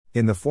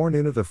In the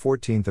forenoon of the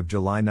 14th of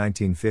July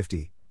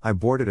 1950, I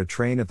boarded a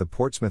train at the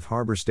Portsmouth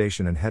Harbour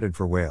Station and headed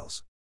for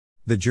Wales.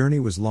 The journey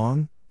was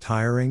long,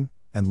 tiring,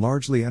 and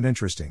largely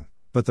uninteresting,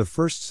 but the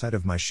first sight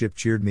of my ship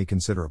cheered me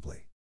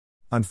considerably.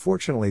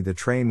 Unfortunately, the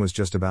train was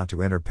just about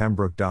to enter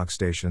Pembroke Dock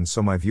Station,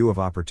 so my view of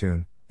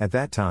Opportune, at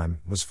that time,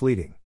 was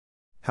fleeting.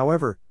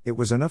 However, it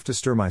was enough to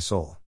stir my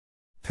soul.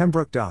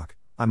 Pembroke Dock,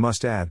 I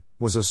must add,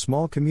 was a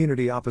small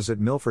community opposite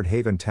Milford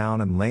Haven town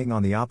and laying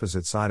on the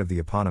opposite side of the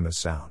eponymous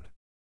sound.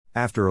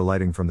 After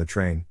alighting from the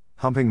train,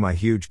 humping my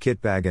huge kit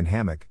bag and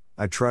hammock,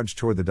 I trudged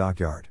toward the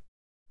dockyard.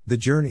 The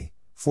journey,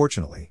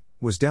 fortunately,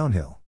 was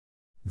downhill.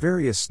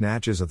 Various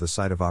snatches of the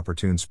sight of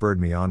Opportune spurred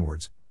me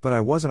onwards, but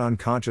I wasn't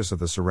unconscious of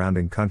the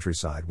surrounding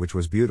countryside, which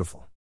was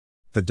beautiful.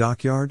 The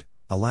dockyard,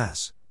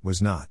 alas,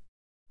 was not.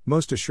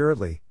 Most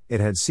assuredly,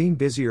 it had seen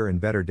busier and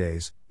better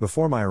days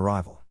before my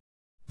arrival.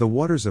 The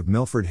waters of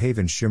Milford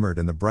Haven shimmered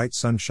in the bright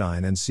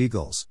sunshine, and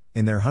seagulls,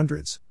 in their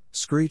hundreds,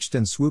 screeched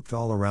and swooped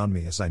all around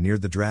me as I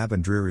neared the drab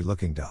and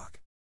dreary-looking dock.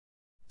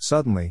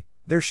 Suddenly,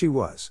 there she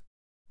was.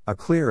 A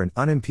clear and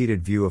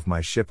unimpeded view of my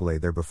ship lay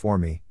there before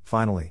me,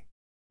 finally.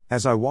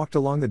 As I walked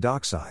along the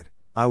dockside,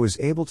 I was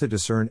able to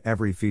discern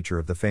every feature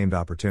of the famed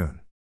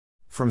Opportune.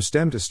 From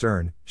stem to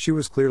stern, she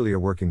was clearly a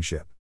working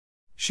ship.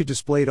 She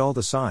displayed all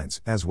the signs,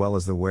 as well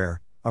as the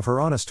wear, of her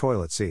honest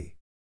toil at sea.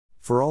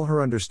 For all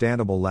her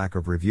understandable lack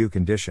of review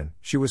condition,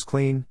 she was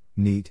clean,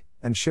 neat,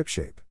 and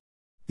shipshape.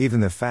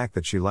 Even the fact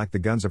that she lacked the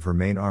guns of her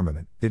main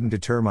armament didn't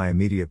deter my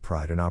immediate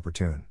pride in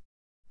Opportune.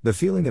 The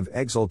feeling of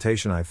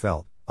exultation I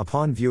felt,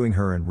 upon viewing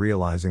her and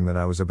realizing that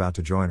I was about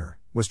to join her,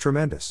 was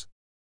tremendous.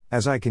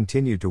 As I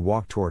continued to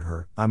walk toward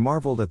her, I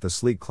marveled at the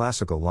sleek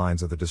classical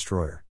lines of the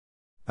destroyer.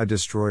 A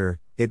destroyer,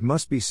 it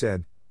must be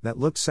said, that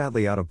looked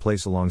sadly out of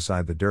place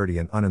alongside the dirty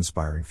and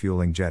uninspiring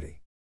fueling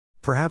jetty.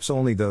 Perhaps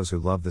only those who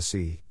love the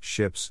sea,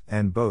 ships,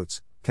 and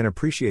boats, can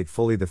appreciate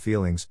fully the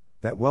feelings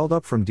that welled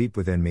up from deep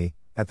within me,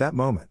 at that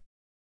moment.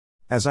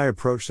 As I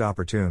approached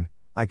Opportune,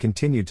 I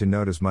continued to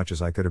note as much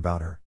as I could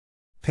about her.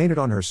 Painted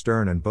on her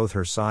stern and both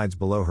her sides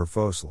below her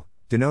forecastle,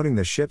 denoting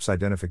the ship's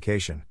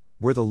identification,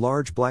 were the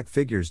large black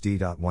figures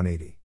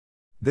D.180.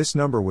 This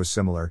number was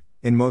similar,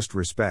 in most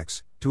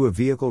respects, to a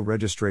vehicle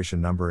registration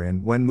number,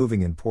 and when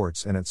moving in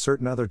ports and at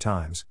certain other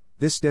times,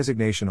 this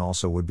designation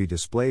also would be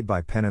displayed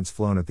by pennants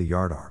flown at the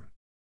yardarm.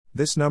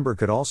 This number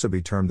could also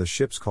be termed the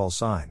ship's call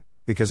sign,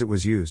 because it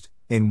was used,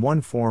 in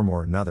one form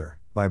or another,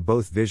 by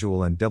both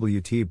visual and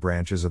WT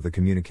branches of the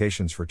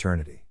communications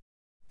fraternity.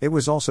 It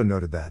was also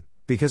noted that,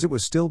 because it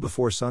was still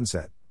before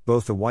sunset,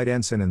 both the white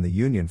ensign and the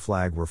Union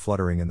flag were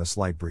fluttering in the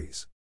slight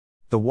breeze.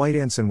 The white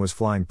ensign was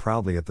flying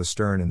proudly at the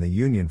stern and the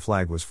Union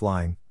flag was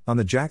flying, on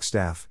the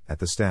jackstaff, at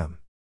the stem.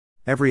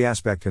 Every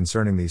aspect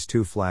concerning these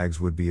two flags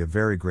would be of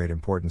very great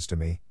importance to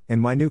me, in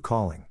my new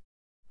calling.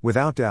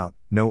 Without doubt,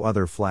 no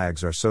other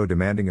flags are so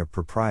demanding of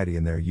propriety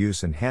in their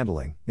use and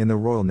handling, in the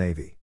Royal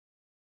Navy.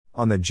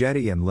 On the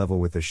jetty and level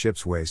with the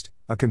ship's waist,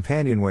 a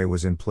companionway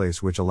was in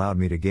place which allowed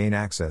me to gain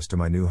access to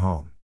my new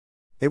home.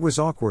 It was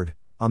awkward,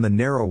 on the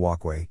narrow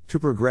walkway, to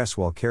progress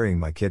while carrying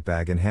my kit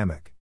bag and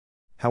hammock.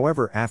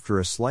 However, after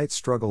a slight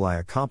struggle I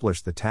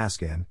accomplished the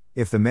task and,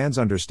 if the man's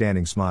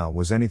understanding smile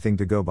was anything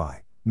to go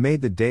by,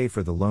 made the day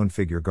for the lone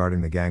figure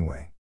guarding the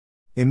gangway.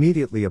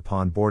 Immediately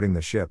upon boarding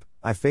the ship,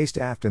 I faced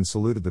aft and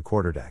saluted the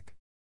quarterdeck.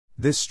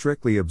 This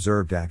strictly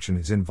observed action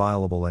is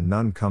inviolable and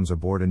none comes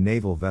aboard a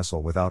naval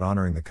vessel without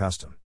honoring the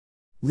custom.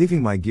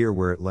 Leaving my gear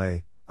where it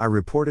lay, I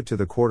reported to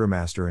the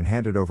quartermaster and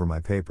handed over my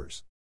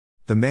papers.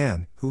 The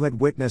man, who had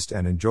witnessed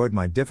and enjoyed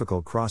my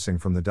difficult crossing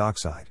from the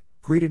dockside,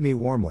 greeted me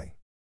warmly.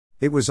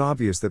 It was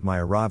obvious that my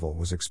arrival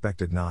was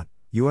expected, not,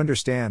 you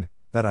understand,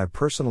 that I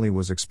personally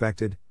was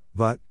expected,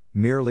 but,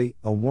 merely,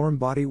 a warm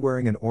body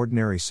wearing an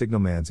ordinary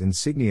signalman's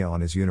insignia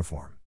on his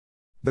uniform.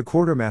 The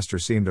quartermaster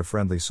seemed a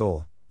friendly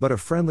soul, but a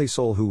friendly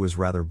soul who was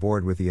rather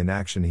bored with the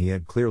inaction he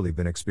had clearly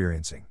been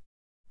experiencing.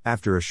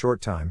 After a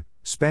short time,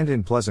 spent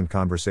in pleasant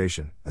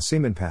conversation, a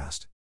seaman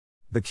passed.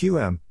 The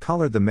QM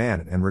collared the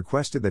man and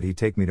requested that he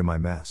take me to my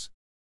mess.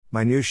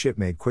 My new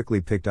shipmate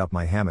quickly picked up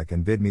my hammock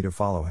and bid me to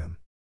follow him.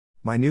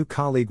 My new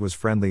colleague was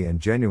friendly and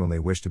genuinely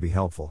wished to be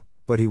helpful,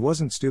 but he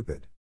wasn't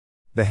stupid.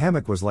 The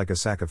hammock was like a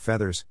sack of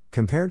feathers,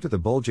 compared to the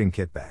bulging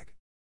kit bag.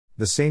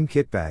 The same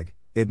kit bag,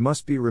 it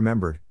must be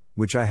remembered,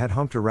 which I had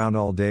humped around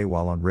all day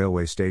while on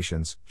railway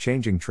stations,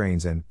 changing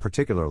trains and,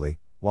 particularly,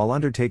 while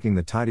undertaking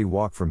the tidy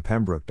walk from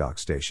Pembroke Dock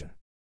Station.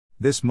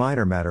 This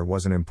minor matter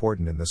wasn't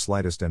important in the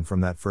slightest, and from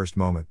that first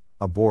moment,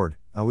 aboard,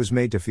 I was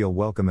made to feel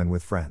welcome and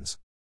with friends.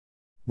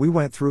 We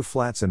went through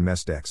flats and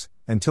mess decks,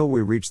 until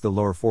we reached the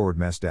lower forward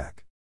mess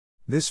deck.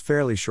 This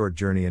fairly short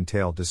journey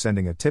entailed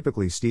descending a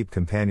typically steep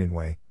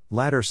companionway,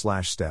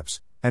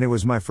 ladder/steps, and it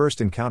was my first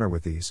encounter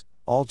with these,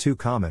 all too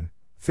common,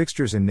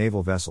 fixtures in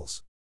naval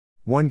vessels.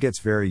 One gets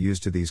very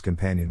used to these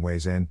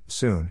companionways and,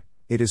 soon,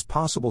 it is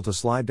possible to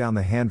slide down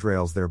the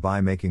handrails, thereby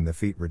making the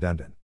feet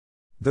redundant.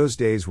 Those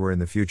days were in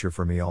the future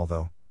for me,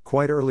 although,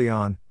 quite early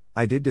on,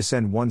 I did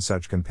descend one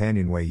such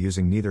companionway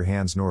using neither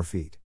hands nor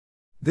feet.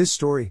 This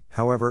story,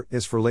 however,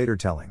 is for later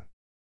telling.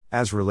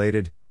 As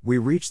related, we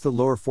reached the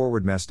lower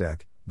forward mess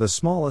deck, the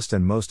smallest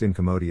and most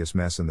incommodious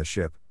mess in the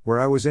ship, where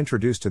I was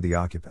introduced to the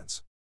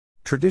occupants.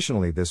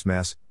 Traditionally this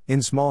mess,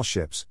 in small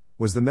ships,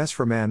 was the mess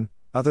for men,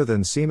 other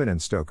than seamen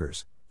and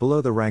stokers,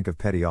 below the rank of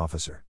petty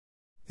officer.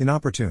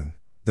 Inopportune,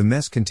 the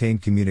mess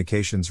contained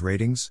communications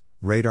ratings,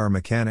 radar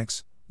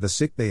mechanics, the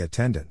sickbay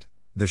attendant,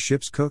 the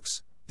ship's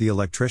cooks, the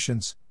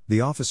electricians,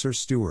 the officers'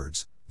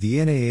 stewards, the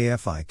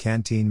NAAFI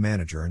canteen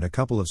manager and a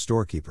couple of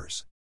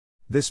storekeepers.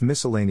 This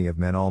miscellany of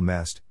men all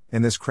messed,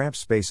 in this cramped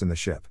space in the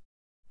ship.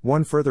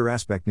 One further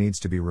aspect needs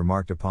to be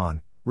remarked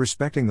upon,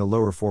 respecting the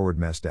lower forward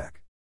mess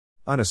deck.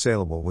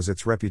 Unassailable was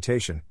its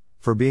reputation,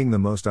 for being the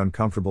most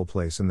uncomfortable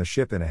place in the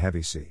ship in a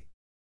heavy sea.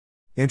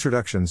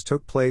 Introductions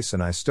took place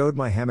and I stowed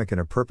my hammock in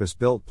a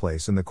purpose-built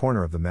place in the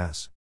corner of the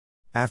mess.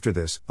 After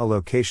this, a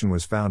location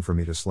was found for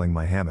me to sling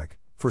my hammock,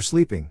 for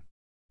sleeping.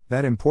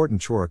 That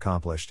important chore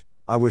accomplished,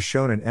 I was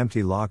shown an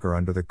empty locker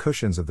under the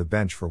cushions of the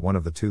bench for one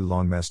of the two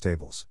long mess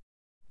tables.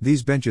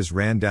 These benches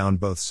ran down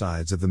both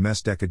sides of the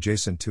mess deck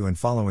adjacent to and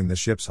following the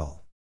ship's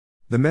hull.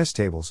 The mess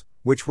tables,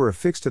 which were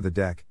affixed to the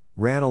deck,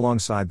 ran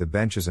alongside the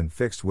benches and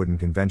fixed wooden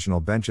conventional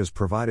benches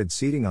provided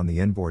seating on the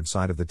inboard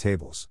side of the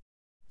tables.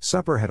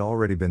 Supper had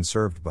already been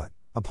served but,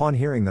 upon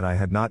hearing that I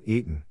had not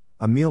eaten,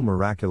 a meal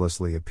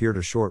miraculously appeared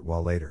a short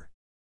while later.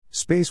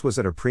 Space was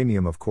at a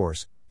premium of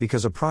course,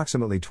 because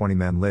approximately 20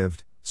 men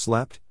lived,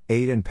 slept,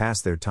 ate and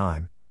passed their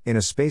time, in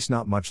a space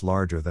not much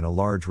larger than a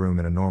large room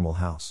in a normal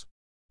house.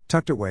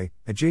 Tucked away,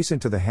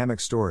 adjacent to the hammock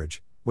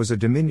storage, was a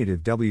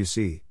diminutive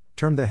WC,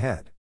 termed the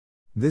head.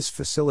 This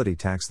facility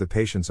taxed the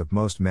patience of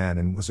most men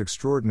and was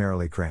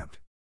extraordinarily cramped.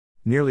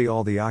 Nearly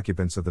all the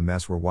occupants of the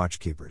mess were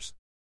watchkeepers.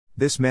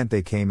 This meant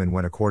they came and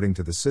went according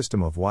to the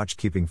system of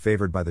watchkeeping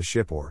favored by the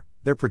ship or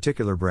their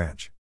particular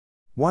branch.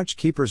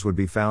 Watchkeepers would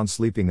be found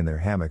sleeping in their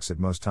hammocks at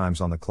most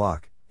times on the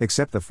clock,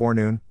 except the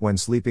forenoon, when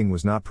sleeping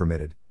was not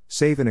permitted,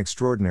 save in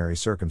extraordinary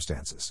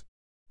circumstances.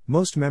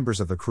 Most members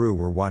of the crew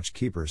were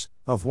watchkeepers,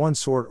 of one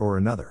sort or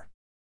another.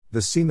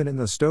 The seamen and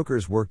the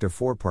stokers worked a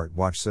four-part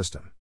watch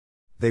system.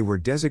 They were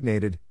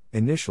designated,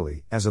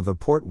 initially, as of the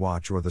port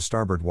watch or the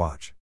starboard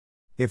watch.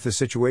 If the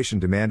situation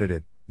demanded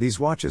it, these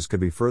watches could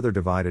be further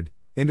divided,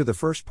 into the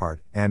first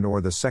part and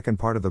or the second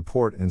part of the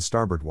port and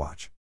starboard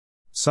watch.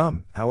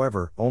 Some,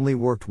 however, only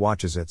worked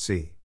watches at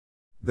sea.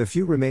 The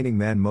few remaining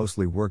men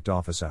mostly worked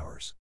office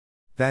hours.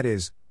 That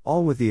is,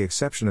 all with the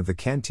exception of the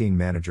canteen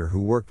manager who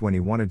worked when he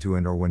wanted to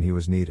and or when he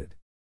was needed.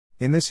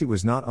 In this he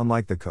was not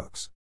unlike the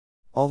cooks.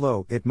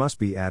 Although, it must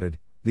be added,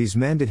 these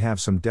men did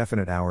have some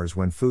definite hours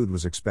when food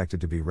was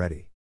expected to be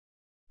ready.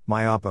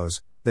 My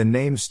oppos, the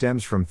name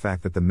stems from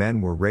fact that the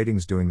men were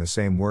ratings doing the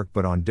same work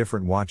but on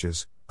different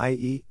watches,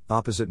 i.e.,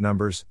 opposite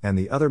numbers, and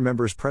the other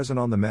members present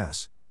on the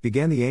mess,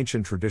 began the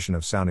ancient tradition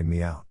of sounding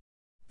me out.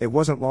 It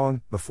wasn't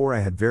long before I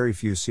had very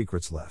few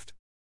secrets left.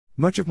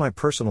 Much of my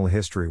personal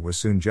history was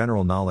soon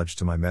general knowledge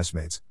to my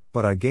messmates,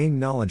 but I gained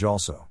knowledge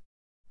also.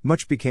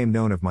 Much became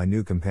known of my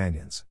new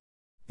companions.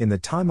 In the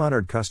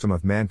time-honored custom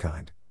of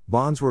mankind,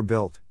 bonds were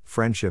built,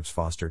 friendships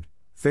fostered,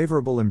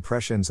 favorable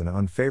impressions and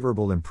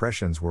unfavorable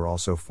impressions were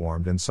also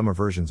formed and some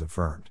aversions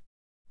affirmed.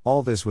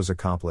 All this was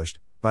accomplished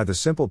by the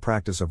simple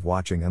practice of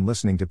watching and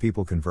listening to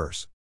people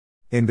converse.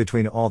 In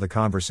between all the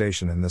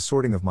conversation and the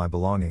sorting of my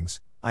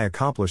belongings, I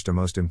accomplished a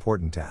most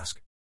important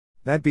task.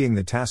 That being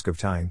the task of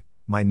tying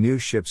my new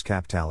ship's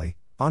cap tally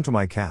onto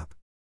my cap.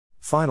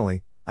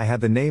 Finally, I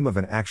had the name of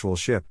an actual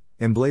ship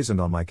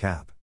emblazoned on my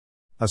cap.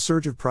 A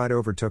surge of pride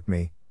overtook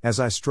me as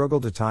I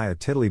struggled to tie a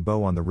tiddly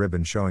bow on the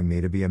ribbon showing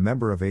me to be a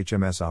member of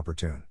HMS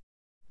Opportune.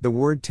 The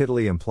word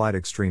tiddly implied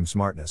extreme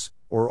smartness,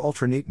 or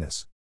ultra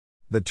neatness.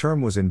 The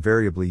term was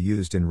invariably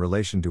used in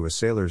relation to a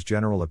sailor's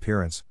general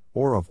appearance,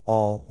 or of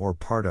all or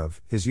part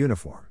of his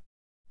uniform.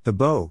 The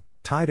bow,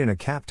 tied in a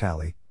cap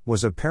tally,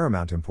 was of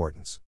paramount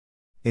importance.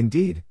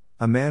 Indeed,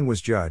 a man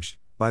was judged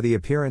by the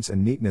appearance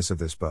and neatness of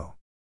this bow.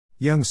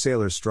 Young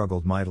sailors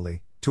struggled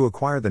mightily to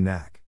acquire the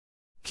knack.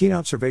 Keen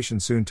observation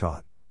soon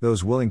taught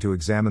those willing to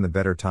examine the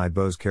better tied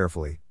bows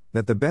carefully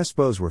that the best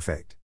bows were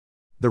faked.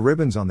 The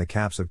ribbons on the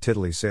caps of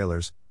tiddly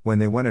sailors, when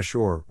they went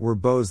ashore, were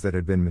bows that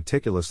had been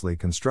meticulously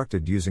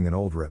constructed using an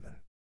old ribbon.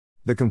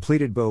 The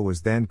completed bow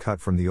was then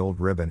cut from the old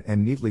ribbon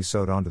and neatly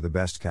sewed onto the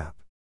best cap.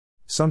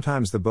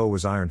 Sometimes the bow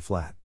was ironed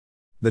flat.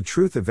 The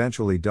truth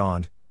eventually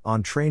dawned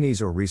on trainees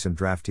or recent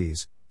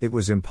draftees: it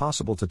was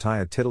impossible to tie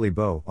a tiddly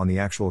bow on the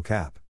actual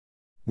cap.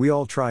 We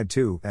all tried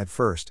to, at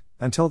first,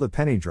 until the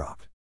penny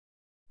dropped.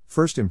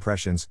 First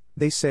impressions,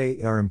 they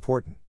say, are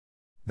important.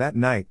 That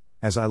night,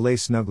 as I lay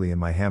snugly in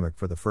my hammock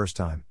for the first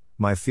time,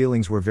 my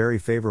feelings were very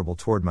favorable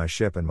toward my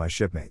ship and my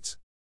shipmates.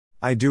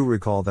 I do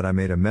recall that I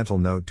made a mental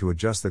note to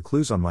adjust the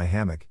clews on my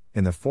hammock,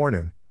 in the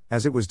forenoon,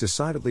 as it was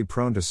decidedly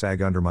prone to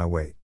sag under my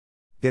weight.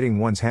 Getting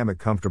one's hammock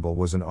comfortable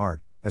was an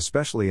art,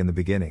 especially in the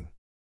beginning.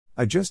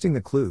 Adjusting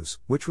the clews,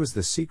 which was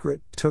the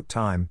secret, took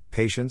time,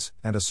 patience,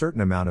 and a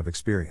certain amount of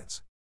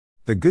experience.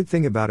 The good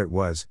thing about it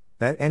was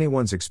that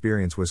anyone's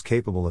experience was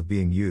capable of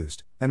being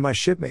used, and my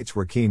shipmates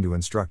were keen to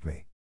instruct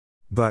me.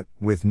 But,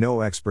 with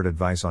no expert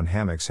advice on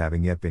hammocks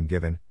having yet been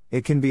given,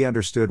 it can be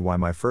understood why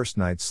my first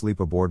night's sleep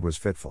aboard was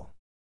fitful.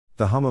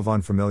 The hum of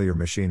unfamiliar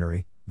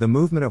machinery, the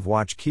movement of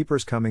watch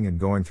keepers coming and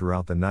going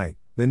throughout the night,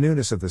 the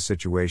newness of the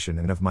situation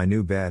and of my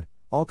new bed,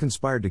 all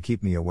conspired to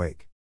keep me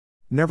awake.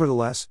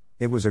 Nevertheless,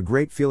 it was a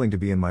great feeling to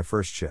be in my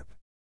first ship.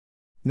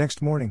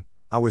 Next morning,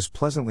 I was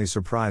pleasantly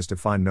surprised to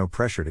find no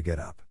pressure to get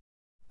up.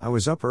 I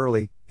was up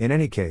early, in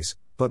any case,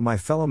 but my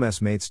fellow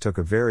messmates took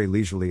a very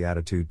leisurely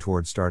attitude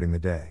toward starting the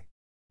day.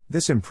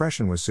 This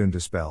impression was soon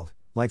dispelled,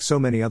 like so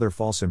many other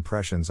false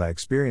impressions I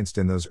experienced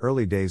in those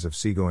early days of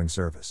seagoing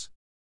service.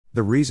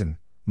 The reason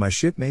my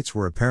shipmates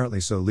were apparently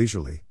so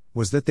leisurely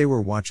was that they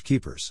were watch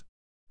keepers.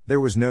 There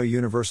was no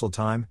universal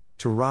time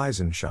to rise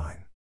and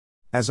shine.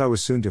 As I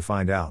was soon to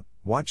find out,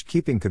 watch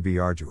keeping could be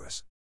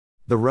arduous.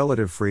 The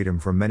relative freedom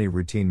from many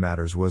routine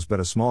matters was but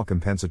a small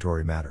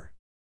compensatory matter.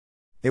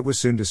 It was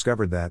soon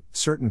discovered that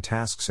certain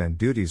tasks and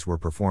duties were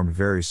performed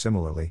very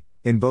similarly,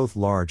 in both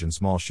large and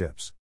small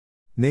ships.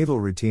 Naval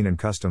routine and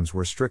customs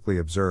were strictly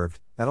observed,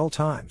 at all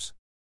times.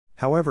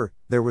 However,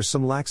 there was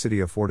some laxity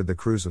afforded the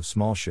crews of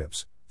small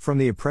ships, from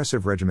the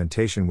oppressive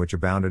regimentation which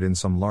abounded in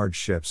some large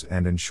ships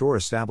and in shore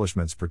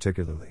establishments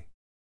particularly.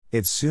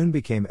 It soon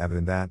became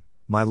evident that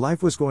my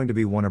life was going to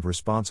be one of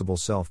responsible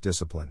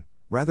self-discipline,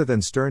 rather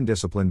than stern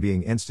discipline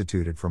being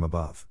instituted from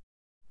above.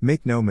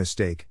 Make no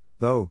mistake,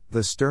 though,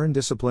 the stern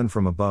discipline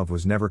from above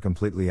was never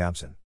completely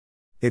absent.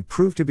 It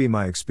proved to be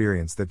my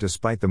experience that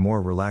despite the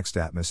more relaxed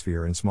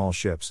atmosphere in small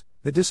ships,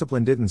 the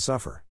discipline didn't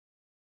suffer.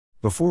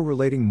 Before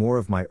relating more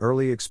of my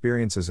early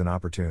experiences in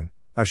Opportune,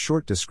 a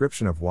short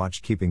description of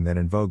watch-keeping then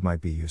in vogue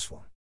might be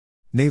useful.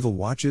 Naval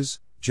watches,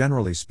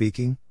 generally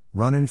speaking,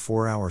 run in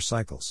 4-hour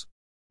cycles.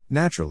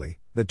 Naturally,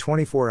 the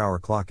 24-hour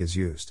clock is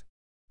used.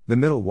 The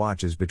middle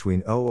watch is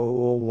between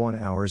 0001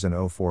 hours and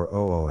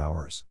 0400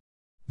 hours.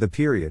 The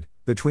period,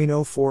 between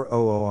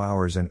 0400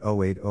 hours and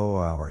 0800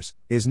 hours,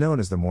 is known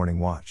as the morning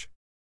watch.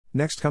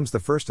 Next comes the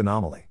first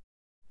anomaly.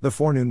 The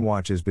forenoon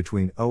watch is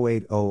between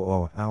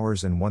 0800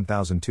 hours and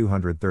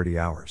 1230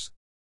 hours.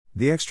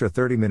 The extra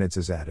 30 minutes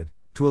is added,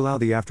 to allow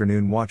the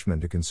afternoon watchman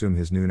to consume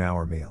his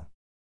noon-hour meal.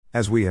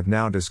 As we have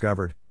now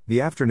discovered, the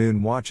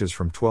afternoon watch is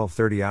from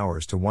 1230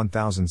 hours to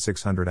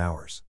 1600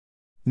 hours.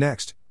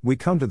 Next, we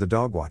come to the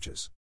dog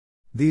watches.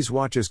 These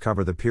watches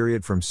cover the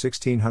period from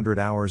 1600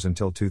 hours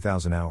until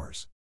 2000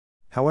 hours.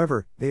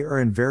 However, they are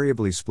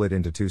invariably split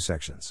into two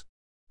sections.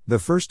 The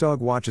first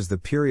dog watch is the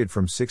period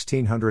from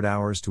 1600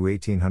 hours to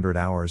 1800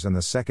 hours and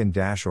the second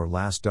or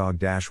last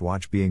dog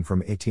watch being from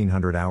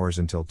 1800 hours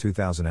until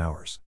 2000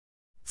 hours.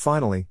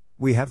 Finally,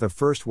 we have the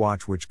first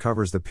watch which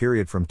covers the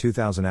period from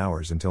 2000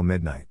 hours until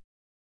midnight.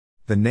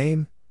 The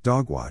name,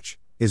 dog watch,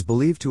 is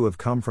believed to have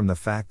come from the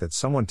fact that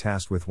someone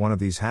tasked with one of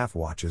these half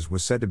watches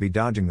was said to be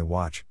dodging the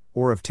watch,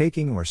 or of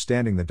taking or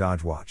standing the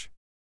dodge watch.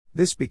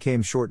 This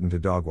became shortened to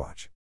dog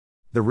watch.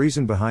 The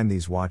reason behind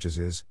these watches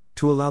is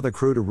to allow the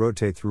crew to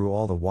rotate through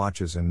all the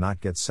watches and not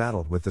get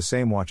saddled with the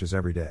same watches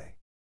every day.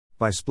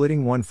 By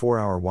splitting one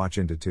 4-hour watch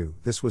into two,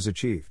 this was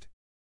achieved.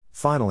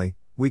 Finally,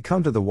 we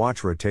come to the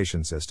watch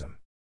rotation system.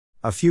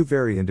 A few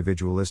very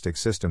individualistic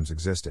systems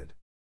existed.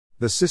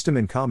 The system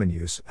in common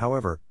use,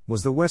 however,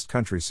 was the West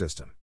Country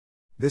system.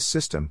 This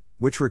system,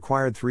 which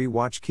required 3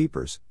 watch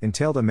keepers,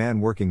 entailed a man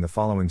working the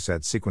following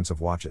set sequence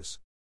of watches.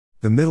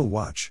 The middle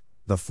watch,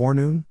 the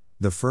forenoon,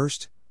 the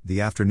first,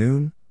 the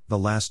afternoon, the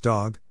last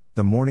dog,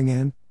 the morning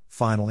and,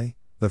 finally,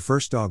 the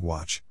first dog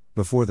watch,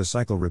 before the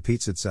cycle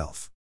repeats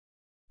itself.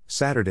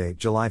 Saturday,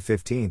 July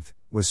 15th,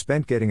 was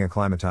spent getting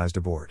acclimatized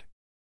aboard.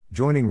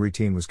 Joining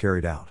routine was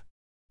carried out.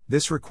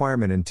 This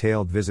requirement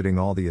entailed visiting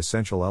all the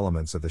essential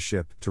elements of the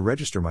ship to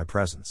register my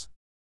presence.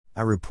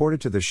 I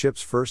reported to the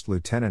ship's first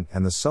lieutenant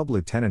and the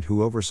sub-lieutenant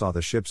who oversaw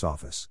the ship's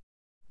office.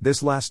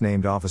 This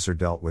last-named officer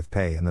dealt with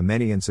pay and the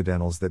many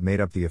incidentals that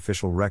made up the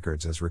official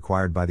records as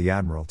required by the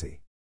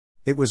Admiralty.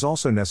 It was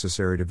also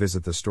necessary to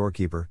visit the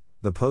storekeeper,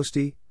 the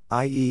postie,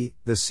 i.e.,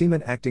 the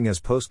seaman acting as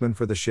postman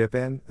for the ship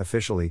and,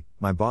 officially,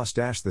 my boss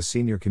the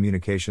senior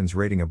communications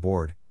rating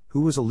aboard,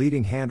 who was a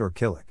leading hand or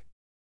killick.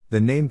 The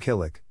name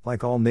killick,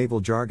 like all naval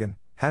jargon,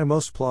 had a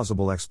most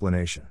plausible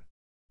explanation.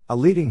 A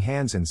leading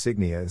hand's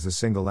insignia is a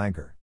single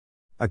anchor.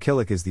 A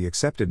killick is the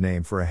accepted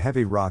name for a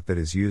heavy rock that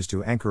is used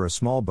to anchor a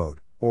small boat,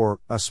 or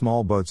a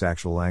small boat's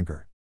actual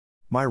anchor.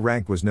 My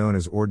rank was known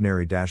as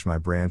ordinary - my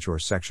branch or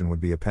section would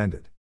be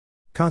appended.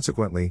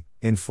 Consequently,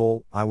 in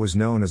full, I was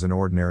known as an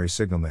ordinary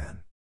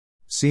signalman.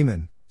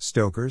 Seamen,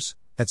 stokers,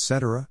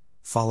 etc.,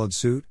 followed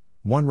suit.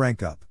 One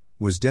rank up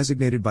was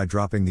designated by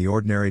dropping the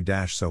ordinary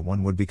 - so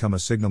one would become a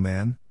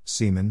signalman,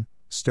 seaman,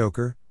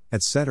 stoker,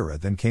 etc.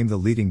 Then came the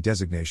leading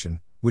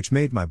designation, which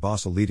made my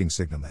boss a leading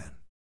signalman.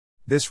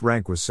 This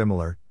rank was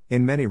similar,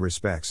 in many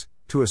respects,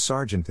 to a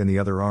sergeant in the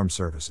other armed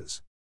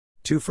services.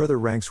 2 further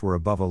ranks were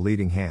above a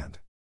leading hand.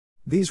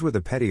 These were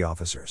the petty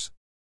officers.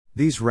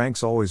 These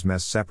ranks always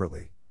messed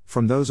separately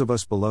from those of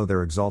us below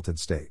their exalted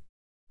state.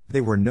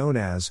 They were known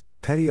as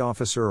petty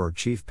officer or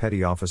chief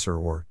petty officer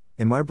or,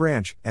 in my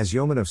branch, as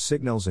yeoman of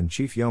signals and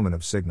chief yeoman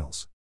of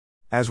signals.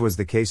 As was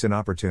the case in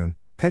Opportune,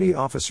 petty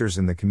officers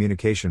in the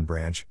communication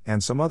branch,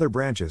 and some other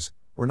branches,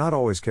 were not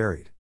always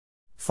carried.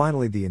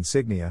 Finally, the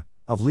insignia,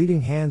 of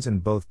leading hands in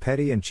both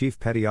petty and chief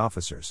petty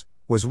officers,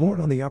 was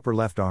worn on the upper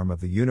left arm of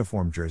the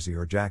uniform jersey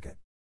or jacket.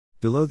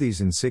 Below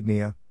these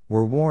insignia,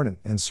 were worn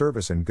and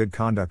service and good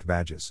conduct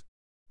badges.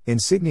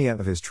 Insignia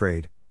of his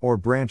trade, or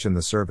branch in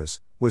the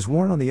service, was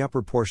worn on the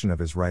upper portion of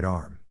his right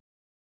arm.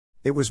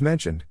 It was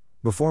mentioned,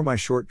 before my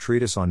short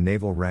treatise on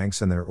naval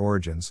ranks and their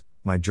origins,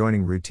 my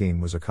joining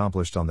routine was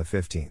accomplished on the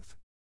 15th.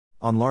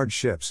 On large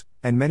ships,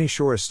 and many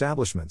shore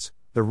establishments,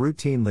 the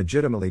routine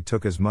legitimately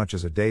took as much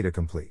as a day to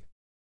complete.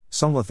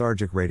 Some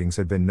lethargic ratings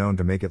had been known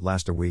to make it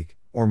last a week,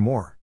 or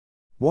more.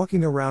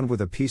 Walking around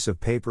with a piece of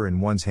paper in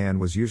one's hand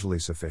was usually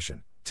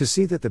sufficient, to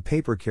see that the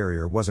paper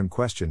carrier wasn't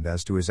questioned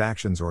as to his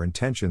actions or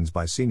intentions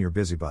by senior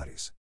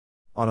busybodies.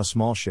 On a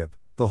small ship,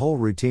 the whole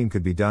routine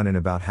could be done in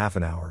about half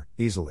an hour,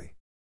 easily.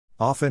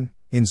 Often,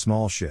 in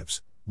small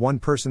ships, one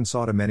person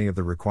saw to many of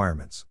the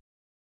requirements.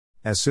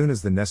 As soon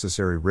as the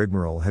necessary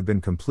rigmarole had been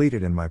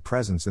completed and my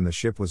presence in the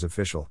ship was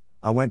official,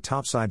 I went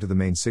topside to the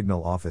main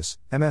signal office,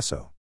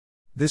 MSO.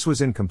 This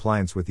was in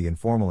compliance with the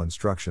informal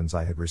instructions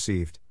I had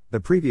received, the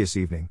previous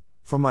evening,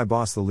 from my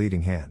boss, the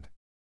leading hand.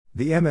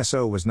 The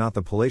MSO was not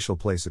the palatial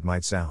place it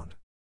might sound.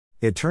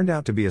 It turned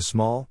out to be a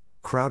small,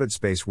 crowded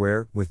space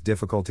where, with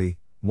difficulty,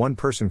 one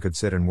person could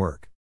sit and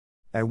work.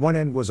 At one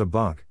end was a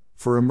bunk,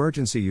 for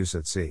emergency use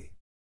at sea.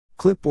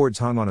 Clipboards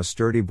hung on a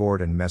sturdy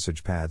board and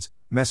message pads,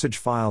 message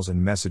files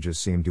and messages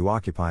seemed to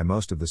occupy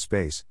most of the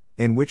space,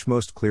 in which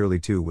most clearly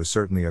too was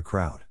certainly a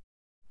crowd.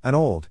 An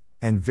old,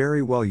 and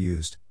very well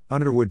used,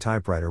 Underwood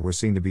typewriter was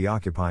seen to be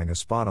occupying a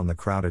spot on the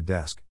crowded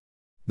desk.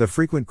 The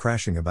frequent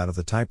crashing about of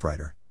the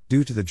typewriter,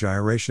 due to the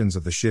gyrations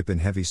of the ship in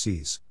heavy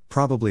seas,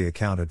 probably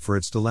accounted for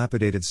its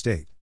dilapidated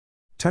state.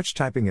 Touch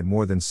typing at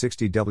more than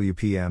 60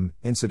 WPM,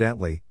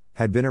 incidentally,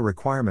 had been a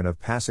requirement of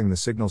passing the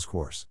signals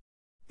course.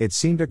 It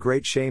seemed a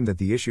great shame that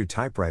the issue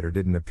typewriter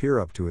didn't appear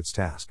up to its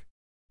task.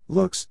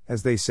 Looks,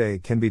 as they say,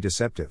 can be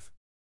deceptive.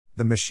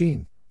 The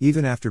machine,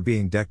 even after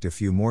being decked a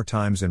few more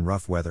times in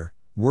rough weather,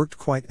 worked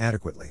quite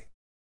adequately.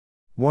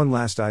 One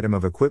last item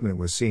of equipment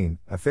was seen,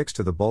 affixed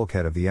to the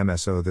bulkhead of the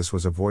MSO. This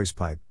was a voice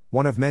pipe,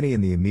 one of many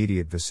in the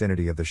immediate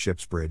vicinity of the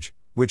ship's bridge,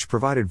 which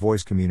provided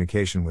voice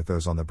communication with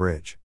those on the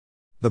bridge.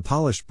 The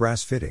polished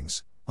brass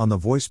fittings, on the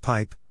voice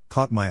pipe,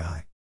 caught my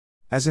eye.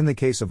 As in the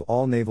case of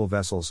all naval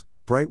vessels,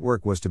 bright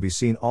work was to be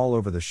seen all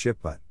over the ship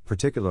but,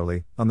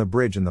 particularly, on the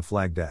bridge and the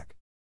flag deck.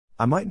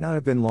 I might not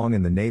have been long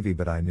in the Navy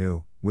but I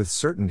knew, with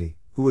certainty,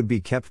 who would be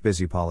kept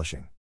busy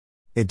polishing.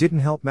 It didn't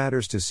help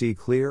matters to see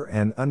clear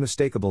and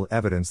unmistakable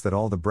evidence that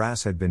all the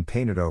brass had been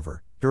painted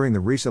over, during the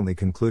recently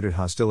concluded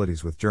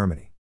hostilities with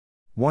Germany.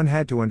 One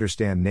had to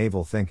understand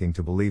naval thinking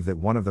to believe that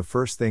one of the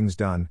first things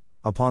done,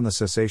 upon the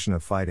cessation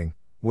of fighting,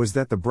 was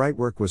that the bright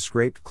work was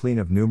scraped clean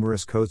of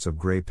numerous coats of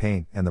gray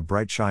paint and the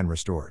bright shine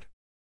restored.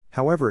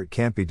 However, it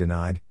can't be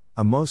denied,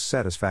 a most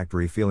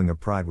satisfactory feeling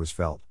of pride was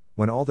felt,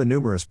 when all the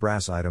numerous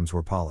brass items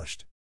were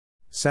polished.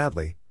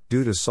 Sadly,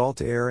 due to salt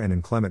air and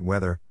inclement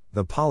weather,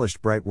 the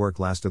polished bright work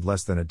lasted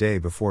less than a day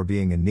before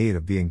being in need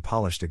of being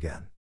polished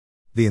again.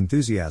 The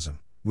enthusiasm,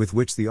 with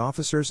which the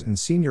officers and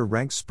senior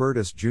ranks spurred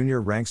us junior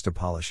ranks to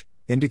polish,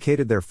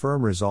 indicated their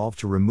firm resolve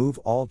to remove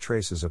all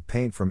traces of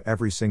paint from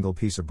every single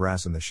piece of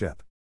brass in the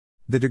ship.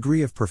 The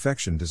degree of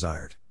perfection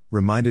desired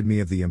reminded me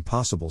of the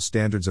impossible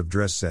standards of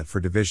dress set for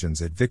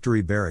divisions at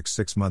Victory Barracks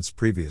 6 months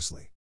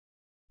previously.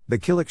 The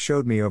Killick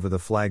showed me over the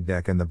flag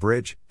deck and the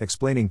bridge,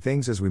 explaining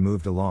things as we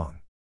moved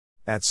along.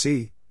 At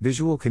sea,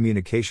 visual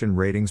communication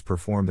ratings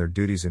perform their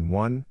duties in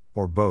one,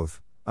 or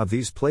both, of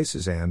these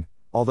places and,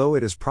 although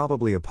it is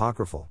probably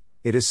apocryphal,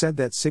 it is said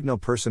that signal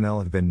personnel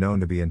have been known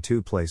to be in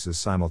 2 places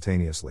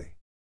simultaneously.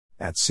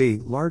 At sea,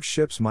 large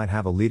ships might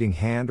have a leading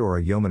hand or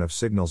a yeoman of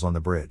signals on the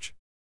bridge.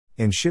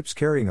 In ships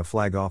carrying a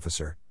flag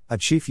officer, a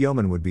chief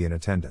yeoman would be in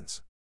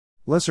attendance.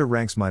 Lesser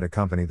ranks might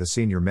accompany the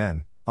senior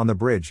men, on the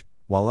bridge,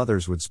 while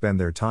others would spend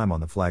their time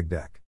on the flag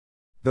deck.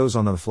 Those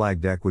on the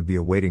flag deck would be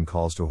awaiting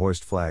calls to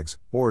hoist flags,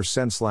 or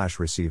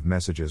send/receive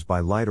messages by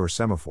light or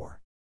semaphore.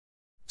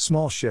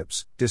 Small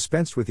ships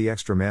dispensed with the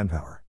extra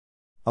manpower.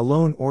 A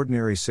lone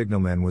ordinary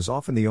signalman was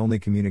often the only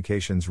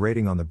communications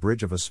rating on the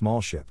bridge of a small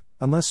ship,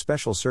 unless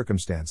special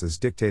circumstances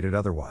dictated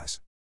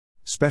otherwise.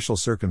 Special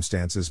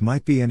circumstances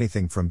might be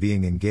anything from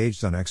being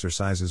engaged on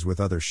exercises with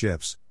other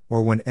ships,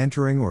 or when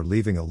entering or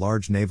leaving a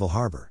large naval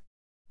harbor.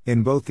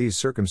 In both these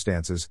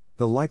circumstances,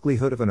 the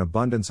likelihood of an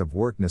abundance of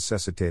work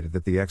necessitated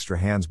that the extra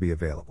hands be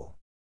available.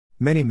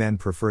 Many men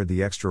preferred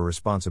the extra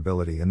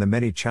responsibility and the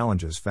many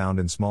challenges found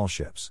in small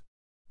ships.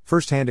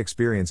 First-hand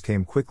experience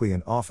came quickly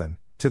and often,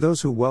 to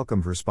those who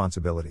welcomed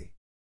responsibility.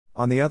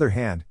 On the other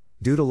hand,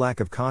 due to lack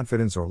of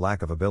confidence or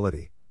lack of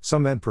ability,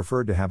 some men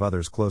preferred to have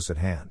others close at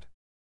hand.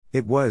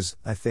 It was,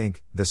 I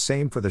think, the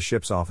same for the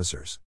ship's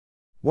officers.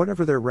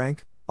 Whatever their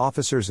rank,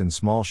 officers in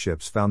small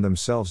ships found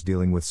themselves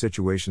dealing with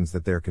situations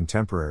that their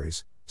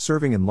contemporaries,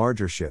 serving in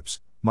larger ships,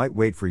 might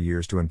wait for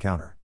years to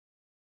encounter.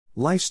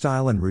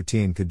 Lifestyle and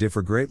routine could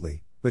differ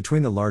greatly,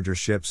 between the larger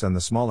ships and the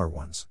smaller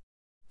ones.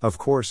 Of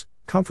course,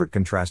 comfort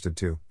contrasted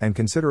too, and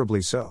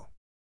considerably so.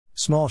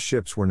 Small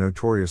ships were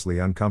notoriously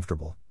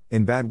uncomfortable,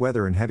 in bad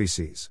weather and heavy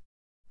seas.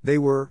 They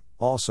were,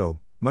 also,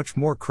 much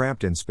more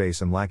cramped in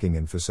space and lacking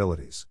in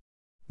facilities.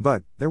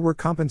 But, there were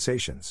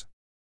compensations.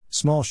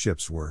 Small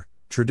ships were,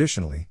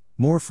 traditionally,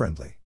 more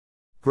friendly.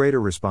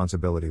 Greater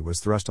responsibility was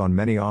thrust on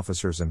many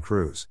officers and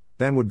crews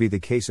than would be the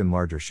case in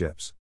larger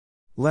ships.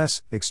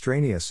 Less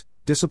extraneous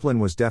discipline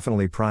was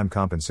definitely prime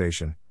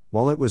compensation,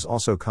 while it was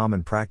also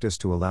common practice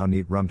to allow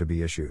neat rum to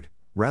be issued,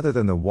 rather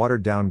than the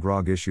watered-down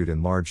grog issued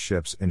in large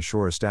ships and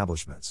shore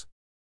establishments.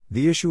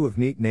 The issue of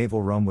neat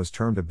naval rum was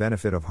termed a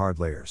benefit of hard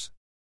layers.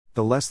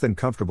 The less than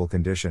comfortable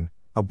condition,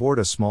 aboard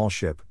a small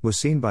ship, was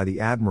seen by the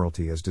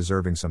Admiralty as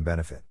deserving some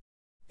benefit.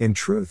 In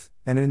truth,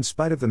 and in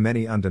spite of the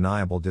many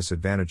undeniable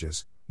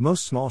disadvantages,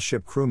 most small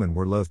ship crewmen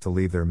were loath to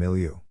leave their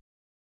milieu.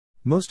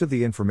 Most of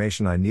the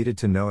information I needed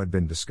to know had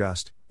been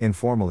discussed,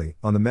 informally,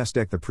 on the mess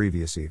deck the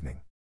previous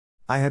evening.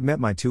 I had met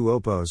my two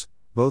oppos,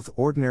 both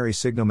ordinary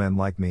signalmen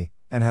like me,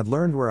 and had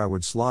learned where I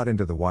would slot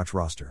into the watch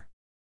roster.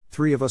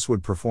 3 of us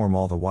would perform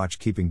all the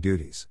watch-keeping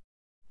duties.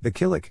 The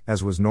Killick,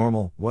 as was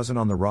normal, wasn't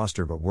on the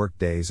roster but worked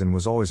days and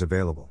was always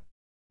available.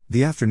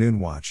 The afternoon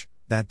watch,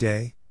 that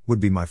day,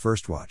 would be my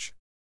first watch.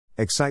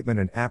 Excitement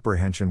and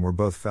apprehension were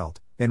both felt,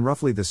 in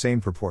roughly the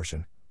same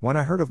proportion, when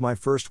I heard of my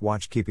first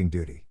watch-keeping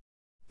duty.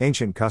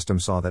 Ancient custom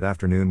saw that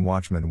afternoon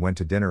watchmen went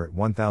to dinner at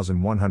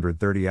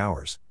 1130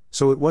 hours,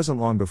 so it wasn't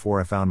long before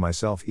I found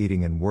myself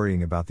eating and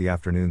worrying about the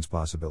afternoon's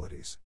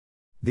possibilities.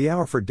 The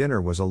hour for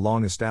dinner was a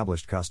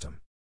long-established custom.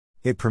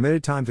 It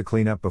permitted time to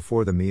clean up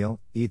before the meal,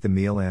 eat the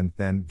meal and,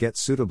 then, get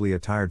suitably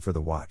attired for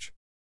the watch.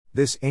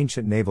 This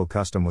ancient naval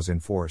custom was in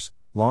force,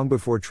 long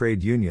before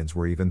trade unions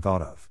were even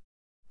thought of.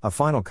 A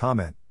final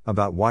comment,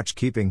 about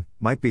watch-keeping,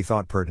 might be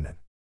thought pertinent.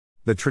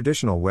 The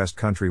traditional West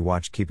Country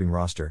watch-keeping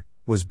roster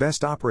was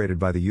best operated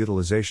by the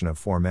utilization of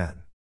 4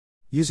 men.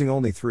 Using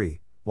only 3,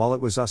 while it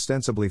was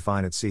ostensibly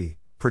fine at sea,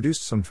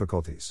 produced some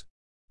difficulties.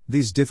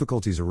 These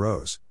difficulties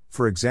arose,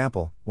 for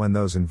example, when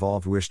those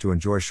involved wished to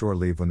enjoy shore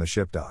leave when the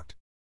ship docked.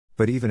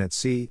 But even at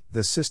sea,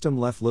 the system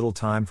left little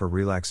time for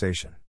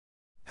relaxation.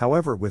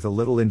 However, with a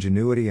little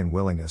ingenuity and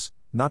willingness,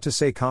 not to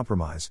say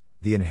compromise,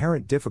 the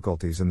inherent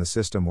difficulties in the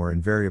system were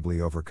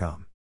invariably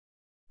overcome.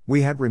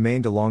 We had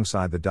remained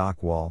alongside the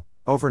dock wall,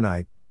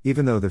 overnight,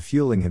 even though the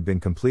fueling had been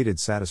completed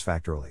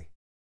satisfactorily.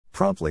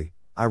 Promptly,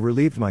 I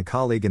relieved my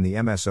colleague in the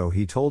MSO.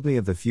 He told me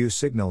of the few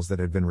signals that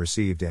had been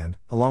received and,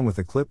 along with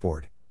the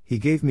clipboard, he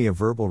gave me a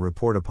verbal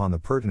report upon the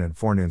pertinent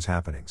forenoon's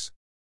happenings.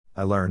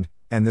 I learned,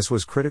 and this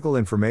was critical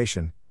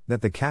information,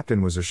 that the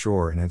captain was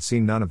ashore and had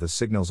seen none of the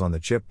signals on the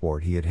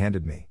chipboard he had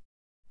handed me.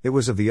 It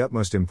was of the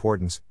utmost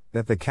importance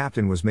that the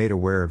captain was made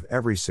aware of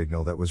every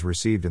signal that was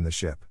received in the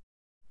ship.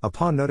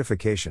 Upon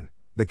notification,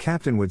 the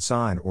captain would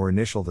sign or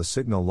initial the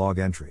signal log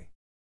entry.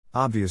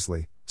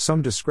 Obviously,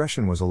 some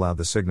discretion was allowed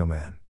the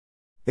signalman.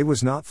 It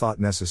was not thought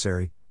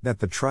necessary that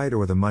the trite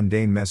or the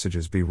mundane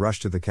messages be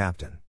rushed to the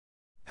captain.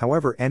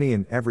 However, any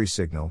and every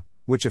signal,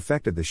 which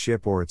affected the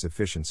ship or its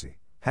efficiency,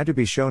 had to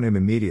be shown him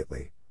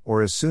immediately,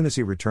 or as soon as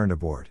he returned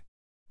aboard.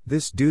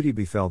 This duty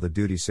befell the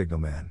duty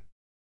signalman.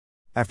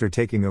 After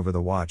taking over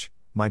the watch,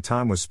 my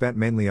time was spent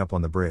mainly up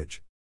on the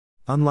bridge.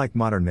 Unlike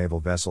modern naval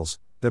vessels,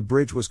 the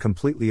bridge was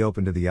completely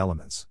open to the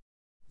elements.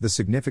 The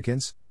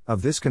significance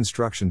of this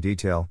construction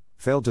detail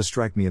failed to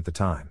strike me at the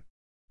time.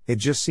 It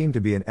just seemed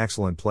to be an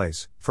excellent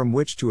place from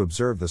which to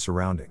observe the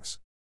surroundings.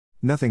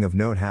 Nothing of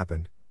note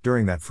happened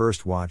during that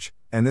first watch,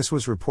 and this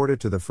was reported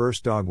to the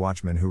first dog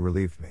watchman who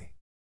relieved me.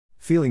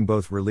 Feeling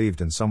both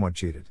relieved and somewhat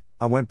cheated,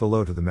 I went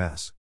below to the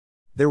mess.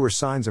 There were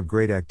signs of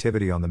great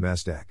activity on the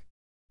mess deck.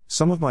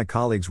 Some of my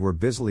colleagues were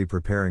busily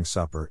preparing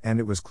supper, and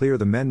it was clear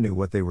the men knew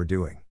what they were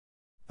doing.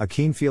 A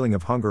keen feeling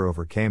of hunger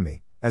overcame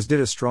me, as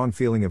did a strong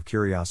feeling of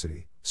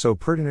curiosity, so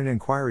pertinent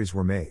inquiries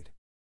were made.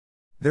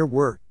 There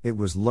were, it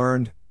was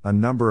learned, a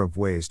number of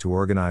ways to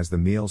organize the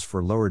meals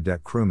for lower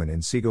deck crewmen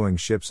in seagoing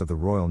ships of the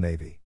Royal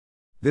Navy.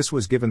 This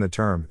was given the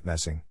term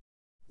messing.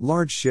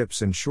 Large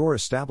ships and shore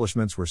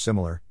establishments were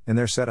similar in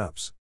their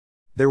setups.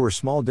 There were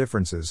small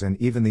differences, and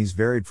even these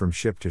varied from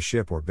ship to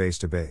ship or base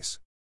to base.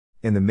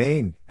 In the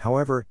main,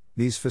 however,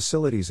 these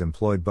facilities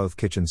employed both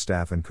kitchen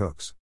staff and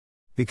cooks.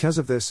 Because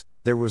of this,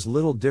 there was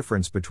little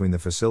difference between the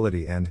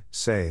facility and,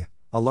 say,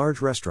 a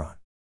large restaurant.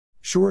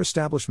 Shore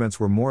establishments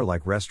were more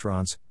like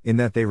restaurants, in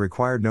that they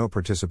required no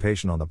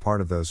participation on the part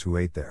of those who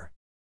ate there.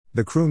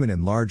 The crewmen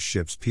in large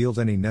ships peeled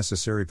any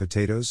necessary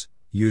potatoes,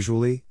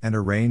 usually, and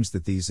arranged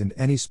that these and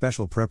any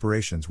special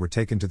preparations were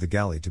taken to the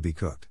galley to be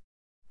cooked.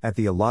 At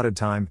the allotted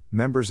time,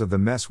 members of the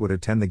mess would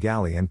attend the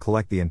galley and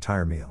collect the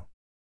entire meal.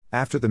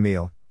 After the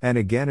meal, and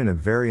again in a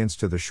variance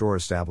to the shore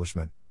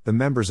establishment, the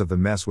members of the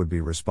mess would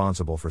be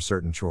responsible for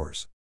certain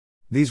chores.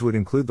 These would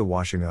include the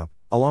washing up,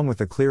 along with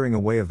the clearing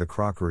away of the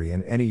crockery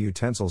and any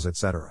utensils,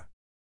 etc.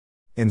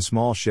 In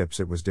small ships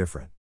it was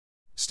different.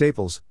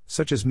 Staples,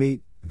 such as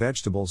meat,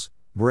 vegetables,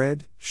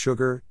 bread,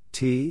 sugar,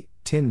 tea,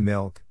 tinned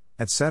milk,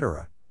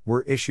 etc.,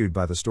 were issued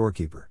by the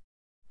storekeeper.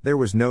 There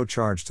was no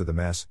charge to the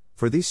mess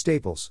for these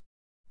staples.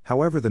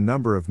 However, the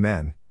number of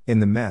men in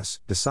the mess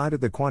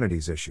decided the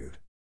quantities issued.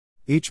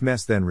 Each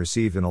mess then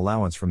received an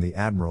allowance from the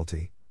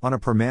Admiralty, on a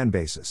per-man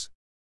basis.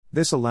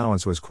 This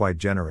allowance was quite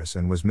generous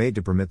and was made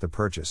to permit the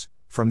purchase,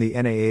 from the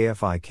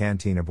NAAFI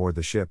canteen aboard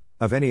the ship,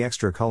 of any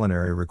extra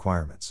culinary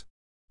requirements.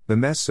 The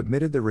mess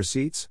submitted the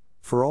receipts,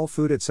 for all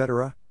food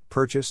etc.,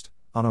 purchased,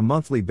 on a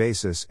monthly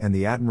basis, and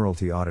the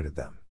Admiralty audited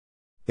them.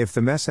 If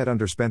the mess had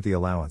underspent the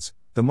allowance,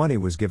 the money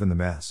was given the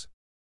mess.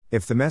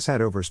 If the mess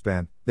had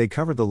overspent, they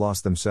covered the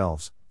loss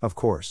themselves, of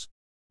course.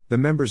 The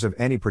members of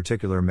any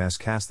particular mess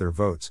cast their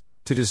votes,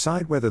 to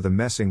decide whether the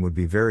messing would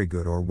be very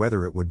good or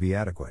whether it would be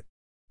adequate.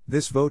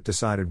 This vote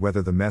decided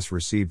whether the mess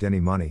received any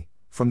money,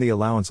 from the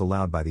allowance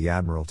allowed by the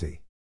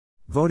Admiralty.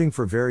 Voting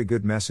for very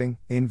good messing,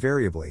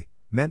 invariably,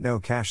 meant no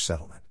cash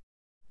settlement.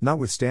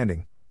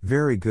 Notwithstanding,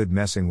 very good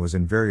messing was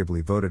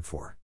invariably voted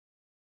for.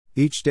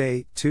 Each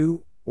day,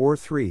 2, or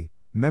 3,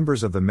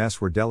 members of the mess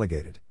were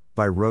delegated,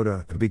 by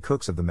rota, to be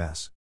cooks of the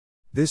mess.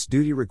 This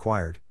duty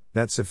required,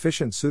 that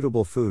sufficient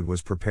suitable food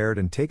was prepared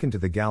and taken to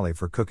the galley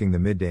for cooking the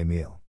midday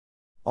meal.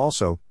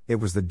 Also, it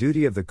was the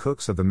duty of the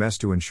cooks of the mess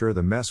to ensure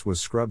the mess was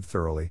scrubbed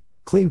thoroughly,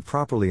 cleaned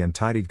properly and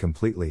tidied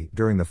completely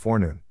during the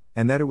forenoon,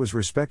 and that it was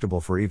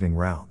respectable for evening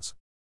rounds.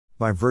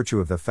 By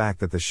virtue of the fact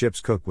that the ship's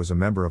cook was a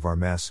member of our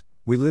mess,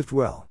 we lived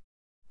well.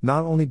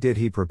 Not only did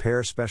he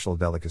prepare special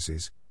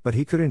delicacies, but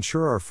he could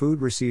ensure our food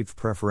received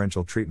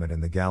preferential treatment in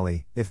the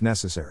galley, if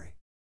necessary.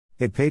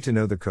 It paid to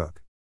know the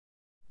cook.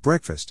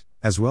 Breakfast,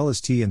 as well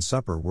as tea and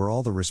supper, were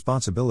all the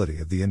responsibility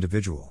of the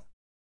individual.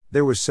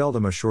 There was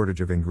seldom a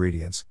shortage of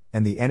ingredients,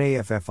 and the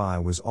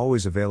NAFFI was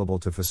always available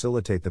to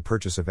facilitate the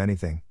purchase of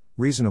anything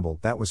reasonable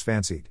that was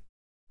fancied.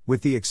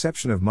 With the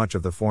exception of much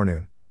of the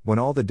forenoon, when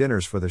all the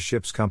dinners for the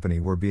ship's company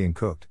were being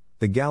cooked,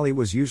 the galley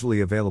was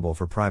usually available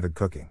for private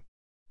cooking.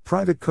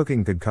 Private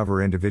cooking could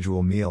cover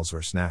individual meals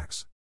or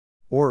snacks.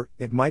 Or,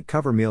 it might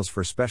cover meals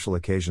for special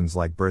occasions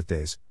like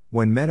birthdays,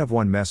 when men of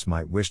one mess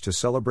might wish to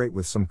celebrate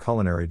with some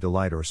culinary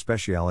delight or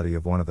speciality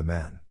of one of the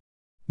men.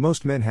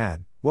 Most men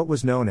had, what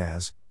was known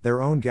as,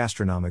 their own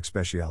gastronomic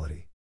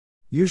speciality.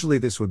 Usually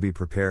this would be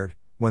prepared,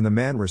 when the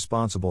man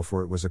responsible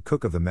for it was a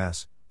cook of the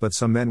mess, but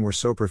some men were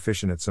so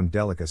proficient at some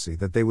delicacy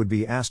that they would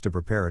be asked to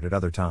prepare it at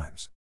other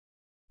times.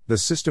 The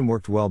system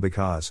worked well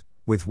because,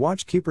 with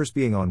watchkeepers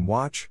being on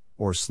watch,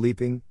 or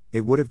sleeping,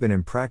 it would have been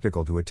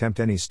impractical to attempt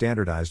any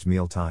standardized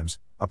meal times,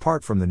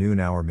 apart from the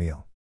noon-hour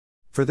meal.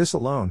 For this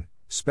alone,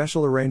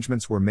 special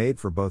arrangements were made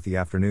for both the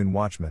afternoon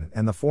watchman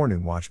and the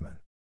forenoon watchman.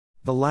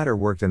 The latter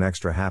worked an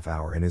extra half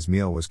hour and his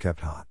meal was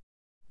kept hot.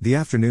 The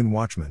afternoon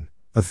watchman,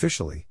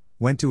 officially,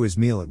 went to his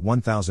meal at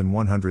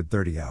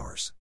 1,130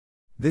 hours.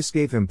 This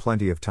gave him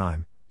plenty of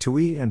time to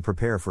eat and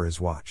prepare for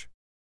his watch.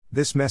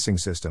 This messing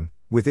system,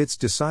 with its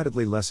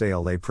decidedly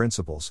laissez-aller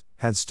principles,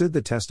 had stood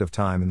the test of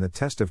time and the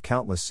test of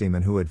countless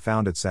seamen who had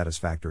found it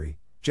satisfactory,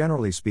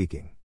 generally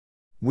speaking.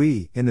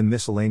 We, in the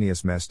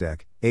miscellaneous mess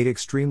deck, ate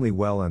extremely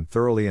well and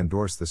thoroughly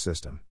endorsed the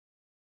system.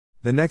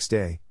 The next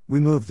day, we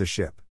moved the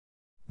ship.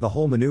 The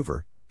whole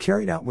maneuver,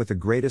 carried out with the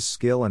greatest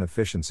skill and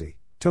efficiency,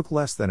 took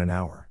less than an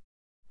hour.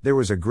 There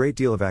was a great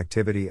deal of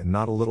activity and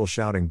not a little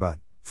shouting, but,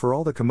 for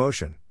all the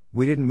commotion,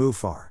 we didn't move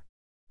far.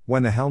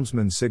 When the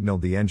helmsman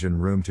signaled the engine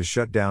room to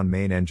shut down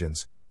main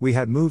engines, we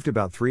had moved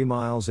about 3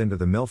 miles into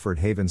the Milford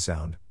Haven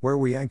Sound, where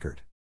we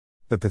anchored.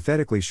 The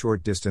pathetically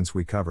short distance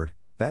we covered,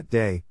 that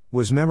day,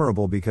 was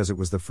memorable because it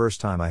was the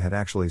first time I had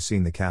actually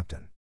seen the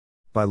captain.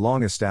 By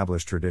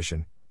long-established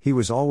tradition, he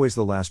was always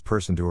the last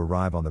person to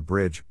arrive on the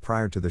bridge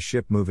prior to the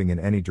ship moving in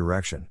any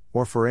direction,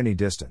 or for any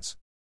distance.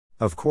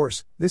 Of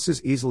course, this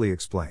is easily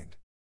explained.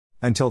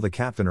 Until the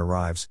captain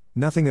arrives,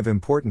 nothing of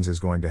importance is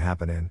going to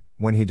happen, and,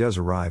 when he does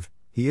arrive,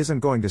 he isn't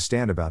going to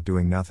stand about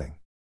doing nothing.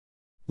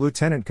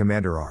 Lieutenant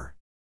Commander R.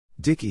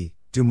 Dickey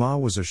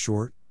Dumas was a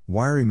short,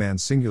 wiry man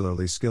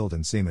singularly skilled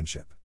in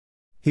seamanship.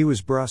 He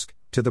was brusque,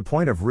 to the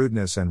point of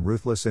rudeness, and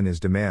ruthless in his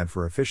demand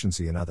for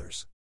efficiency in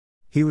others.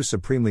 He was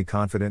supremely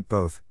confident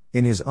both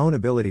in his own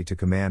ability to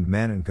command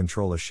men and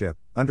control a ship,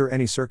 under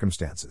any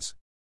circumstances.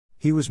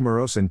 He was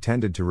morose and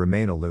tended to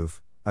remain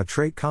aloof, a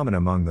trait common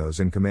among those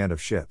in command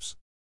of ships.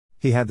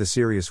 He had the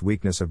serious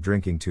weakness of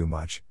drinking too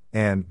much,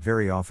 and,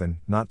 very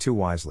often, not too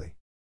wisely.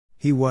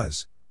 He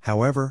was,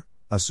 however,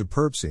 a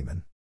superb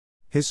seaman.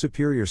 His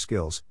superior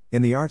skills,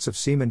 in the arts of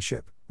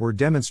seamanship, were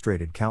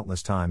demonstrated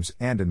countless times,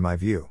 and in my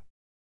view.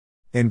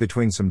 In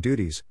between some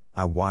duties,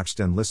 I watched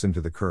and listened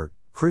to the curt,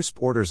 crisp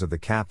orders of the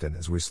captain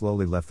as we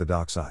slowly left the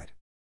dockside.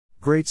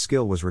 Great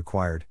skill was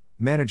required,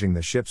 managing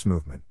the ship's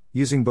movement,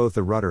 using both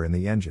the rudder and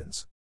the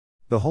engines.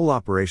 The whole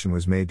operation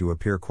was made to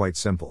appear quite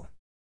simple.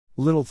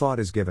 Little thought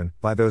is given,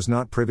 by those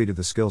not privy to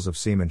the skills of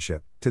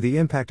seamanship, to the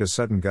impact a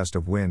sudden gust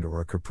of wind or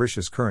a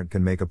capricious current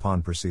can make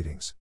upon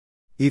proceedings.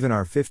 Even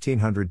our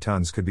 1,500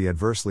 tons could be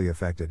adversely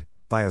affected,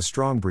 by a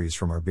strong breeze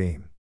from our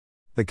beam.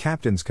 The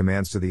captain's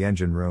commands to the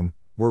engine room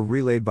were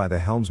relayed by the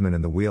helmsman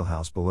in the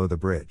wheelhouse below the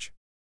bridge.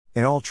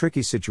 In all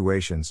tricky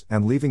situations,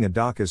 and leaving a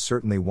dock is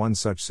certainly one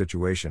such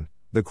situation,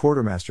 the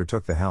quartermaster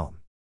took the helm.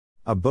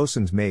 A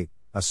boatswain's mate,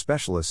 a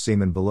specialist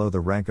seaman below the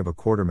rank of a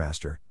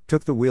quartermaster,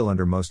 took the wheel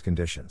under most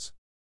conditions.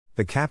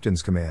 The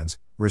captain's commands,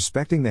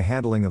 respecting the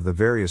handling of the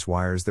various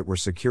wires that were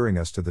securing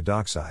us to the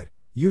dockside,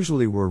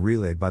 usually were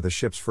relayed by the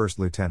ship's first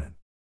lieutenant.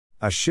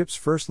 A ship's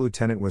first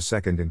lieutenant was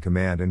second in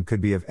command and could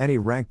be of any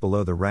rank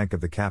below the rank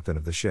of the captain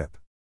of the ship.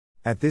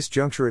 At this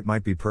juncture it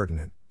might be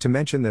pertinent to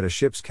mention that a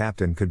ship's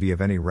captain could be of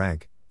any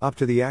rank, up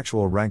to the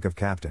actual rank of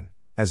captain.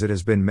 As it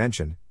has been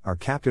mentioned, our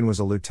captain was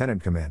a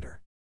lieutenant commander.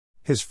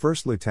 His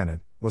first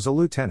lieutenant was a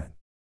lieutenant.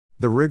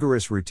 The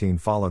rigorous routine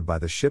followed by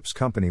the ship's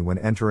company when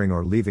entering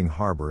or leaving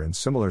harbor in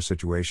similar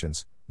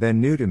situations,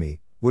 then new to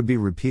me, would be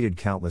repeated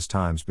countless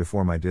times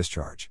before my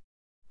discharge.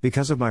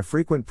 Because of my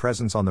frequent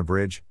presence on the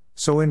bridge,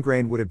 so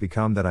ingrained would it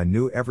become that I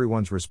knew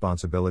everyone's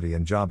responsibility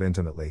and job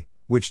intimately,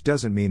 which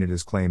doesn't mean it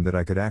is claimed that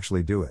I could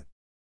actually do it.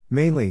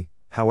 Mainly,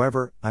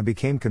 however, I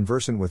became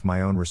conversant with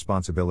my own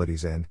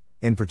responsibilities and,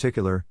 in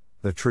particular,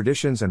 the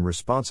traditions and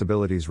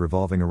responsibilities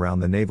revolving around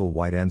the naval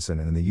white ensign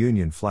and the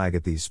Union flag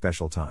at these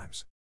special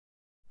times.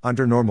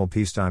 Under normal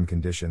peacetime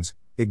conditions,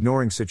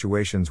 ignoring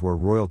situations where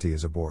royalty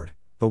is aboard,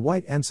 the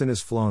white ensign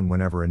is flown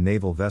whenever a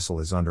naval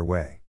vessel is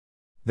underway.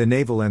 The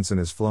naval ensign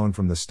is flown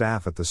from the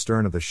staff at the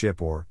stern of the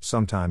ship or,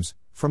 sometimes,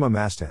 from a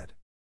masthead.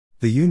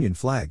 The Union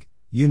flag,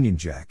 Union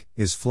Jack,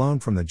 is flown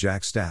from the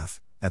jack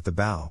staff, at the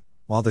bow,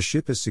 while the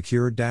ship is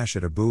secured at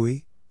a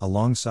buoy,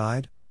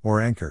 alongside, or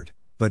anchored,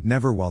 but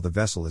never while the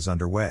vessel is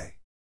underway.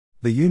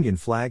 The Union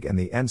flag and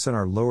the ensign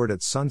are lowered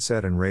at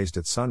sunset and raised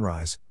at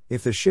sunrise,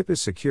 if the ship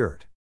is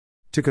secured.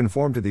 To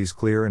conform to these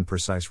clear and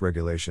precise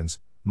regulations,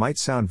 might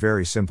sound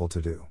very simple to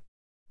do.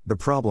 The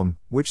problem,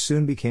 which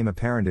soon became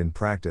apparent in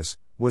practice,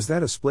 was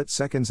that a split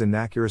second's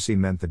inaccuracy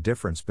meant the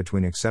difference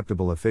between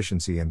acceptable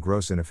efficiency and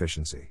gross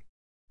inefficiency.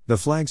 The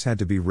flags had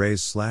to be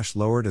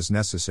raised/lowered as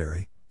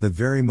necessary, the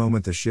very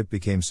moment the ship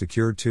became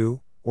secured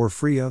to, or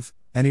free of,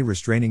 any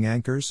restraining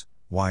anchors,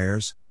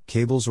 wires,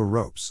 cables or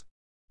ropes.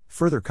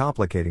 Further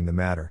complicating the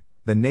matter,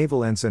 the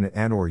naval ensign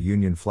and/or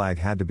Union flag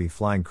had to be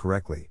flying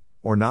correctly,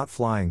 or not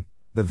flying,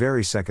 the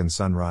very second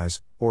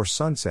sunrise, or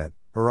sunset,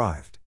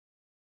 arrived.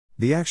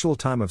 The actual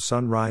time of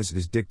sunrise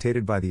is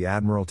dictated by the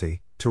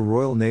Admiralty, to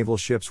Royal Naval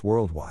ships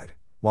worldwide,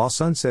 while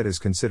sunset is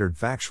considered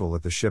factual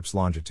at the ship's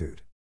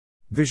longitude.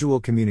 Visual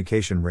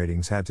communication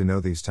ratings had to know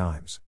these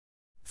times.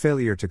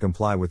 Failure to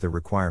comply with the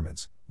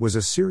requirements was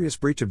a serious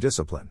breach of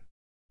discipline.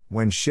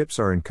 When ships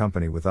are in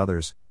company with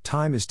others,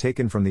 time is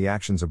taken from the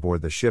actions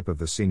aboard the ship of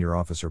the senior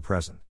officer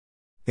present.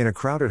 In a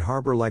crowded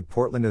harbor like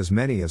Portland, as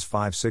many as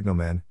 5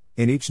 signalmen,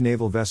 in each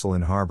naval vessel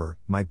in harbor,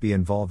 might be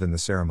involved in the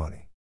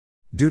ceremony.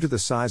 Due to the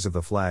size of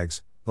the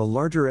flags, the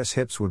larger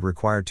S-hips would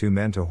require 2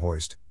 men to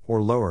hoist,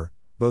 or lower,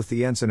 both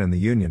the ensign and the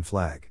Union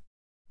flag.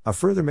 A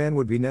further man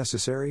would be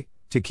necessary,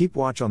 to keep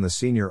watch on the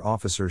senior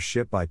officer's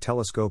ship by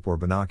telescope or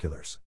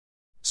binoculars.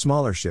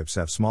 Smaller ships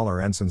have smaller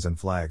ensigns and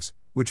flags,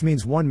 which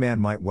means 1 man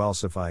might well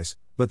suffice,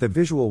 but the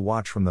visual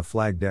watch from the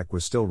flag deck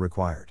was still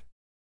required.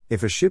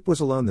 If a ship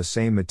was alone, the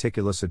same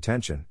meticulous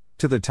attention,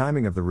 to the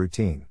timing of the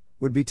routine,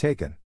 would be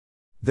taken.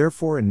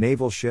 Therefore a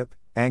naval ship,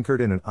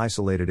 anchored in an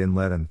isolated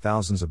inlet and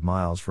thousands of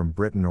miles from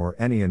Britain or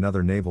any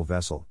another naval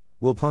vessel,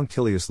 will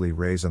punctiliously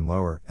raise and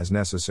lower, as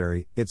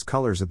necessary, its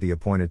colors at the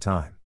appointed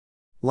time.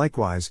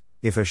 Likewise,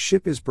 if a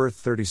ship is berthed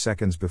 30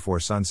 seconds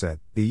before sunset,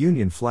 the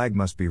Union flag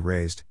must be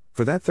raised,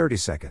 for that 30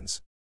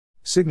 seconds.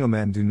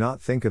 Signalmen do not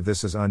think of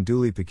this as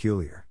unduly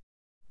peculiar.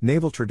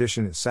 Naval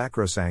tradition is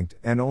sacrosanct,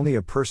 and only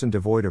a person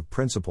devoid of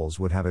principles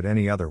would have it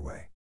any other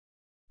way.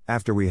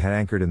 After we had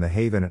anchored in the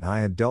haven and I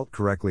had dealt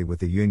correctly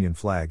with the Union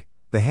flag,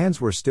 the hands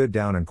were stood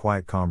down and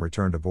quiet calm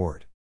returned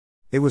aboard.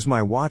 It was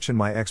my watch and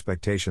my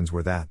expectations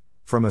were that,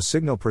 from a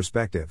signal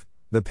perspective,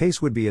 the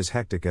pace would be as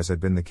hectic as had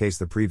been the case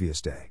the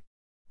previous day.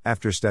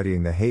 After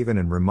studying the haven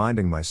and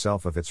reminding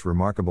myself of its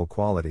remarkable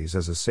qualities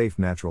as a safe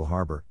natural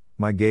harbor,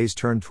 my gaze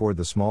turned toward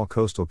the small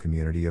coastal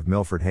community of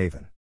Milford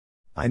Haven.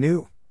 I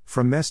knew,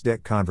 from mess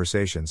deck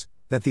conversations,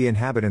 that the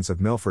inhabitants of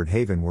Milford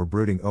Haven were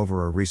brooding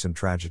over a recent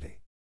tragedy.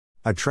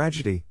 A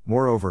tragedy,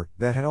 moreover,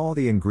 that had all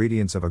the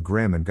ingredients of a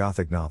grim and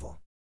gothic novel.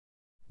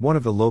 One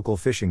of the local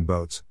fishing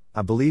boats,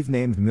 I believe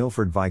named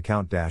Milford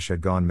Viscount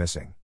had gone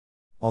missing.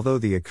 Although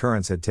the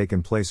occurrence had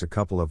taken place a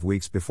couple of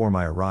weeks before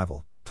my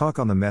arrival, talk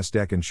on the mess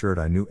deck ensured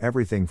I knew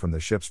everything from the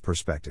ship's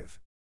perspective.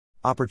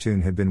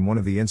 Opportune had been one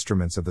of the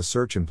instruments of the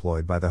search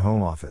employed by the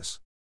Home Office.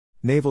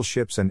 Naval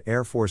ships and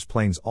Air Force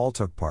planes all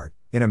took part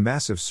in a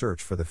massive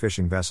search for the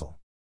fishing vessel.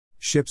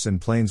 Ships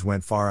and planes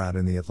went far out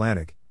in the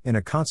Atlantic, in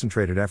a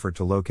concentrated effort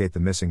to locate the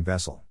missing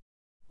vessel.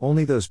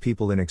 Only those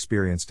people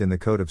inexperienced in the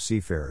code of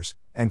seafarers,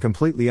 and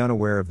completely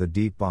unaware of the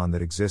deep bond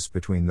that exists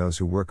between those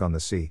who work on the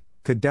sea,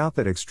 could doubt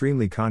that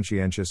extremely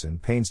conscientious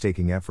and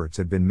painstaking efforts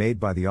had been made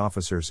by the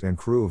officers and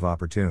crew of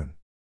Opportune.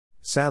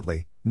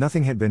 Sadly,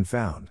 nothing had been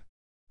found.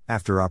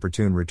 After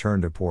Opportune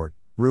returned to port,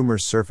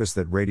 rumors surfaced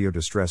that radio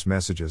distress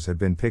messages had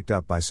been picked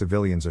up by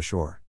civilians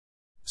ashore.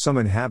 Some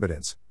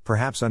inhabitants,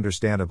 perhaps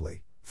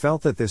understandably,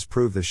 felt that this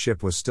proved the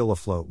ship was still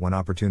afloat when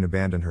Opportune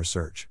abandoned her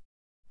search.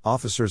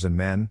 Officers and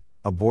men,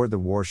 aboard the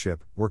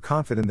warship, were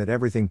confident that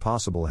everything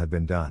possible had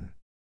been done.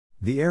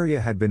 The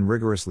area had been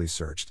rigorously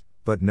searched,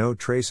 but no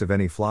trace of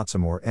any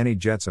flotsam or any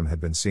jetsam had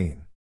been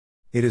seen.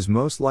 It is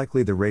most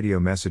likely the radio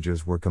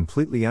messages were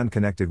completely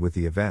unconnected with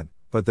the event,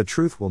 but the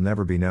truth will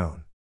never be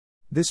known.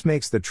 This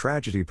makes the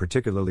tragedy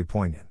particularly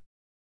poignant.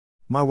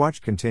 My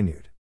watch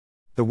continued.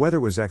 The weather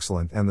was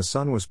excellent and the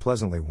sun was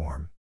pleasantly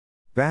warm.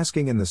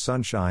 Basking in the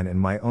sunshine and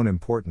my own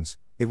importance,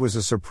 it was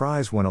a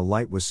surprise when a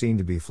light was seen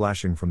to be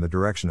flashing from the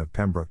direction of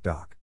Pembroke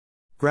Dock.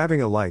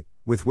 Grabbing a light,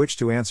 with which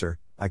to answer,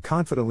 I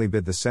confidently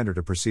bid the sender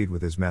to proceed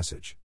with his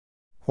message.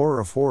 Horror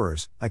of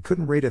horrors, I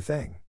couldn't read a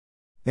thing.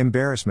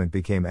 Embarrassment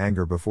became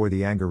anger before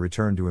the anger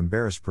returned to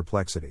embarrassed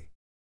perplexity.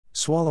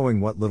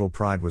 Swallowing what little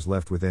pride was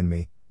left within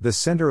me, the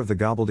sender of the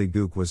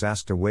gobbledygook was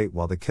asked to wait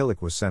while the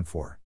killick was sent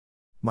for.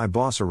 My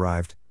boss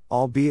arrived,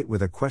 albeit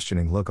with a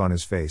questioning look on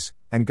his face,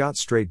 and got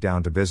straight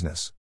down to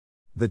business.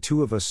 The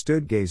two of us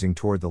stood gazing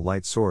toward the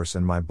light source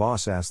and my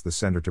boss asked the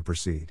sender to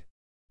proceed.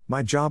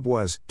 My job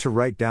was to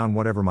write down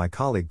whatever my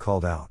colleague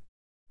called out.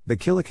 The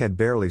killick had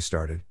barely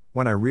started,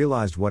 when I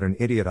realized what an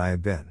idiot I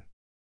had been.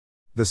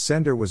 The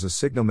sender was a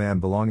signalman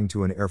belonging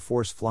to an Air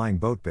Force flying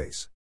boat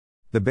base.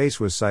 The base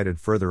was sited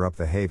further up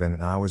the Haven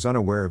and I was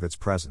unaware of its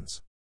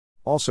presence.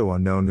 Also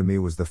unknown to me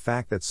was the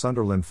fact that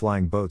Sunderland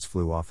flying boats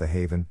flew off the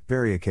Haven,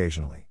 very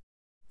occasionally.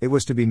 It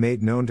was to be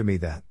made known to me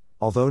that,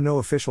 although no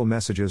official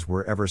messages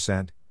were ever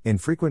sent,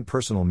 infrequent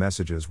personal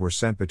messages were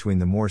sent between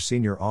the more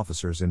senior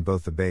officers in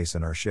both the base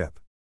and our ship.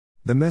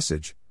 The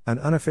message, an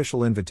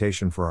unofficial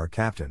invitation for our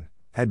captain,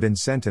 had been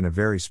sent in a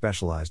very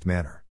specialized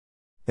manner.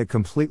 It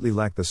completely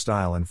lacked the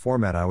style and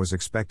format I was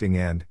expecting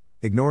and,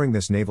 ignoring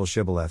this naval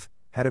shibboleth,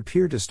 had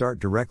appeared to start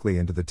directly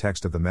into the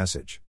text of the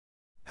message.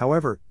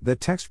 However, the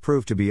text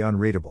proved to be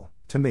unreadable,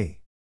 to me.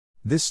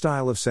 This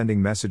style of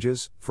sending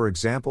messages, for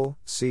example,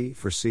 C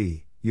for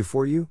C, U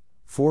for U,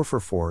 4 for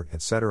 4,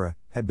 etc.,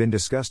 had been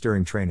discussed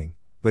during training,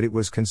 but it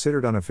was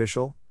considered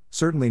unofficial,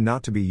 certainly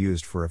not to be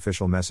used for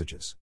official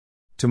messages.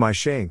 To my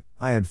shame,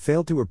 I had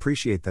failed to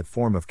appreciate that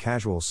form of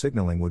casual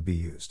signaling would be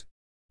used.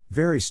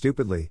 Very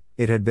stupidly,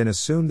 it had been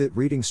assumed that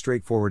reading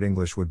straightforward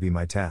English would be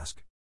my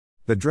task.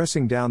 The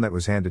dressing down that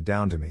was handed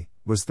down to me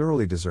was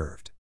thoroughly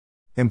deserved.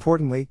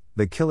 Importantly,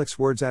 the killick's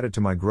words added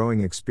to my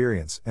growing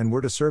experience and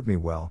were to serve me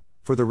well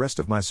for the rest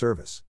of my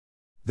service.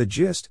 The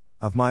gist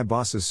of my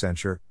boss's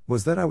censure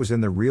was that I was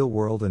in the real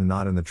world and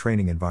not in the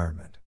training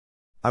environment.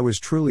 I was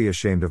truly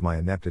ashamed of my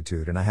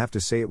ineptitude, and I have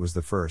to say it was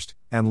the first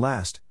and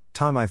last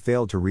time I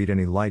failed to read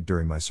any light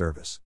during my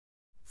service.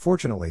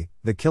 Fortunately,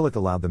 the killick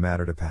allowed the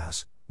matter to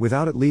pass,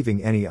 without it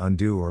leaving any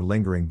undue or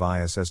lingering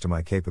bias as to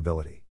my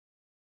capability.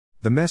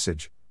 The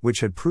message, which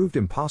had proved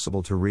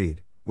impossible to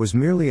read, was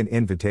merely an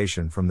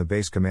invitation from the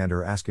base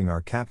commander asking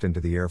our captain to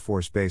the Air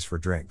Force base for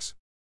drinks.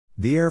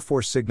 The Air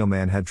Force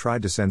signalman had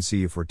tried to send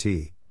CU for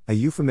tea, a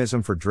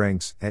euphemism for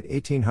drinks, at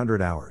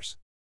 1800 hours.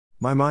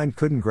 My mind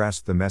couldn't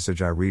grasp the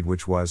message I read,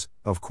 which was,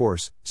 of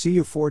course,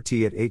 CU for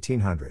tea at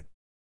 1800.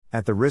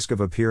 At the risk of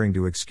appearing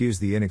to excuse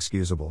the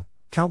inexcusable,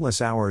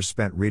 countless hours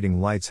spent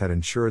reading lights had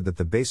ensured that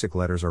the basic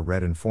letters are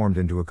read and formed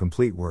into a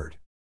complete word.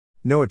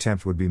 No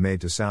attempt would be made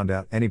to sound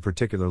out any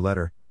particular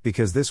letter,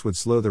 because this would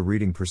slow the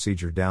reading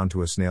procedure down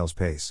to a snail's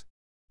pace.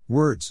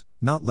 Words,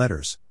 not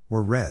letters,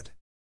 were read.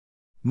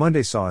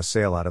 Monday saw us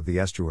sail out of the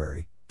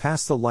estuary,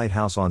 past the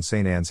lighthouse on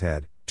St. Anne's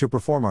Head, to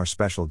perform our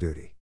special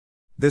duty.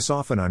 This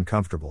often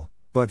uncomfortable,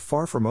 but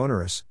far from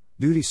onerous,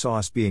 duty saw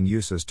us being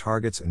used as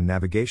targets and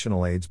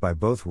navigational aids by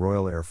both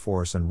Royal Air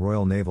Force and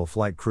Royal Naval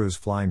flight crews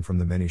flying from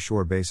the many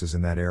shore bases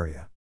in that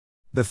area.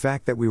 The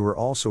fact that we were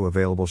also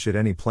available should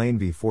any plane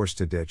be forced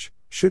to ditch,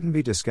 shouldn't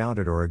be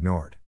discounted or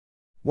ignored.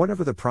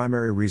 Whatever the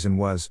primary reason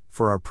was,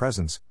 for our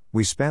presence,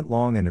 we spent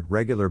long and at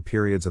regular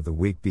periods of the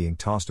week being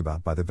tossed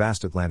about by the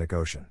vast Atlantic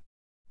Ocean.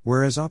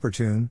 Whereas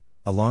opportune,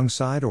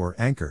 alongside or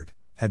anchored,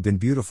 had been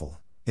beautiful,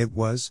 it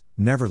was,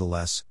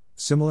 nevertheless,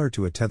 similar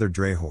to a tethered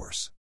dray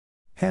horse.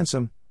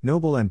 Handsome,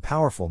 noble and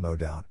powerful no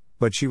doubt,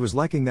 but she was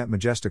lacking that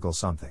majestical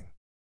something.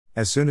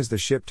 As soon as the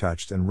ship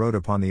touched and rode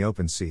upon the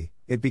open sea,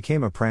 it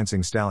became a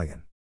prancing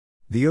stallion.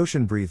 The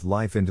ocean breathed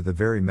life into the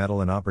very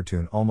metal, and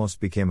opportune almost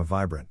became a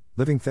vibrant,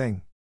 living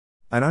thing.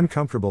 An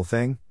uncomfortable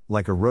thing,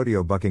 like a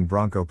rodeo bucking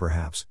bronco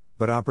perhaps,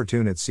 but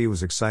opportune at sea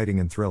was exciting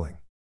and thrilling.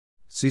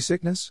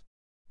 Seasickness?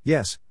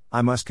 Yes,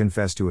 I must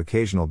confess to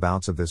occasional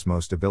bouts of this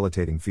most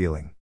debilitating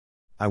feeling.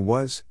 I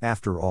was,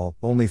 after all,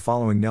 only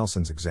following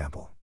Nelson's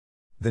example.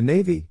 The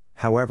Navy,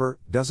 however,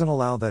 doesn't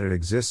allow that it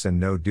exists, and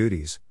no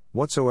duties,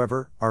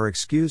 whatsoever, are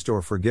excused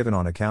or forgiven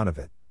on account of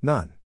it,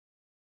 none.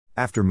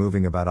 After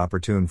moving about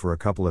opportune for a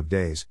couple of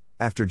days,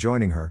 after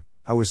joining her,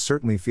 I was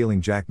certainly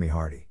feeling Jack me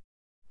hearty.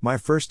 My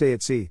first day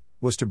at sea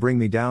was to bring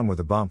me down with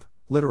a bump,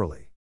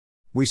 literally.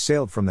 We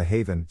sailed from the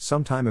Haven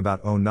sometime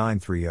about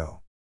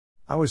 0930.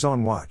 I was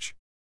on watch.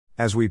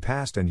 As we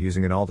passed and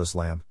using an Aldous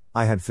lamp,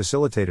 I had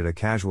facilitated a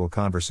casual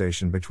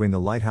conversation between the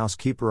lighthouse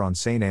keeper on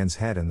St. Anne's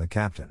Head and the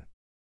captain.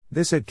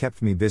 This had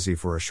kept me busy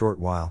for a short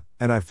while,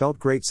 and I felt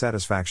great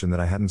satisfaction that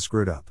I hadn't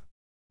screwed up.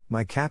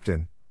 My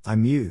captain, I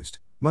mused,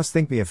 must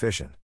think me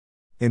efficient.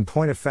 In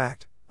point of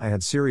fact, I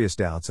had serious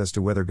doubts as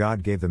to whether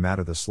God gave the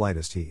matter the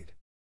slightest heed.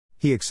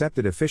 He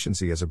accepted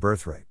efficiency as a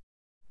birthright.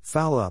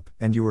 Foul up,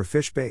 and you were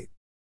fish bait.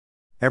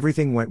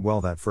 Everything went well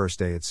that first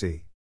day at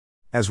sea.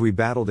 As we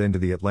battled into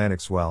the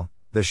Atlantic swell,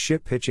 the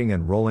ship pitching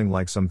and rolling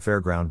like some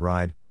fairground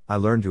ride, I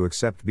learned to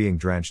accept being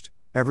drenched,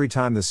 every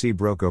time the sea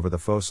broke over the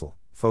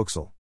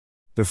forecastle.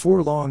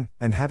 Before long,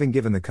 and having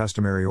given the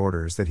customary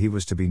orders that he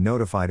was to be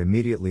notified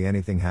immediately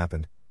anything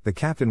happened, the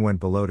captain went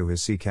below to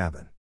his sea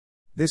cabin.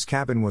 This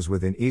cabin was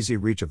within easy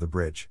reach of the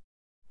bridge.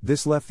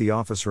 This left the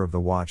officer of the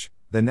watch,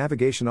 the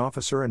navigation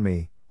officer and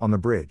me, on the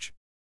bridge.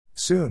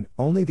 Soon,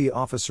 only the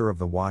officer of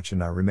the watch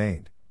and I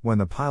remained, when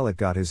the pilot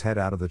got his head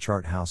out of the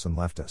chart house and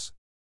left us.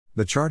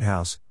 The chart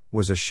house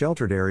was a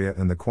sheltered area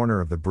in the corner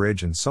of the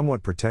bridge and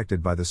somewhat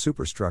protected by the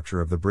superstructure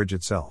of the bridge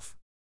itself.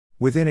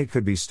 Within it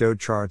could be stowed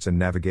charts and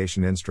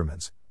navigation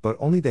instruments, but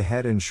only the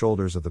head and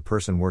shoulders of the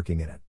person working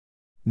in it.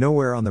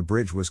 Nowhere on the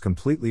bridge was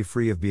completely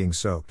free of being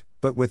soaked,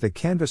 but with the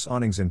canvas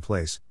awnings in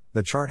place,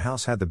 the chart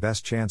house had the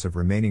best chance of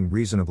remaining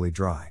reasonably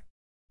dry.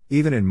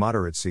 Even in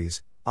moderate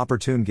seas,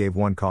 Opportune gave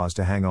one cause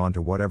to hang on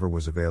to whatever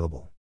was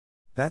available.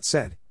 That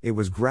said, it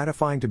was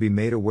gratifying to be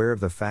made aware of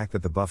the fact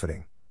that the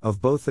buffeting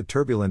of both the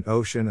turbulent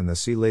ocean and the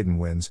sea-laden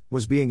winds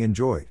was being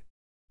enjoyed.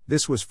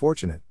 This was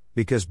fortunate,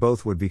 because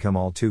both would become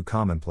all too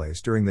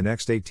commonplace during the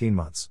next 18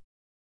 months.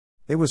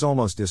 It was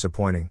almost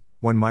disappointing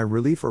when my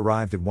relief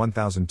arrived at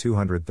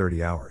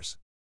 1,230 hours.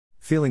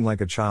 Feeling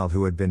like a child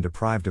who had been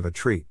deprived of a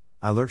treat,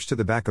 I lurched to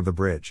the back of the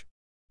bridge.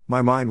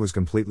 My mind was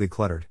completely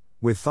cluttered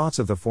with thoughts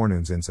of the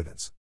forenoon's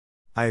incidents.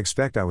 I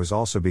expect I was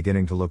also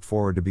beginning to look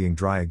forward to being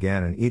dry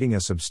again and eating a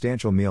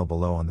substantial meal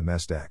below on the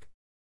mess deck.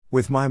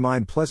 With my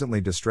mind pleasantly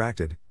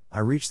distracted, I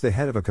reached the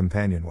head of a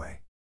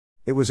companionway.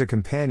 It was a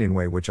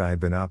companionway which I had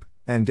been up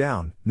and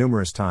down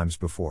numerous times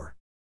before.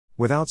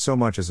 Without so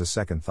much as a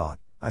second thought,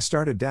 I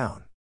started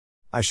down.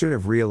 I should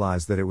have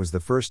realized that it was the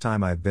first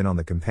time I had been on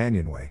the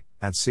companionway,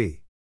 at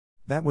sea.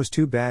 That was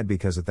too bad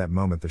because at that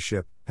moment the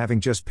ship, having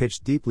just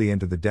pitched deeply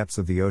into the depths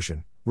of the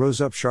ocean, rose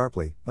up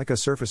sharply, like a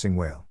surfacing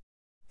whale.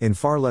 In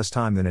far less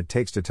time than it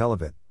takes to tell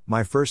of it,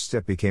 my first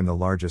step became the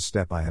largest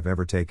step I have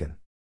ever taken.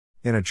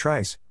 In a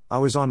trice, I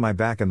was on my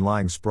back and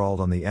lying sprawled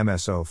on the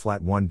MSO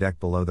flat 1 deck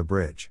below the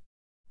bridge.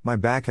 My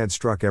back had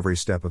struck every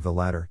step of the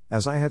ladder,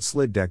 as I had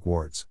slid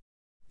deckwards.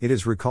 It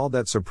is recalled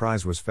that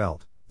surprise was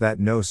felt, that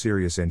no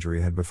serious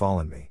injury had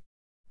befallen me.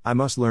 I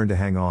must learn to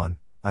hang on,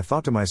 I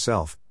thought to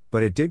myself,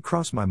 but it did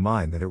cross my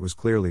mind that it was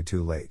clearly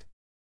too late.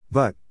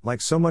 But,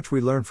 like so much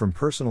we learn from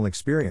personal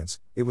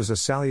experience, it was a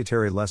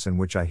salutary lesson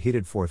which I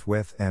heeded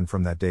forthwith and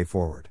from that day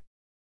forward.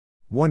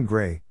 One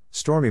gray,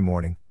 stormy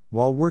morning,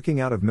 while working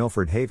out of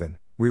Milford Haven,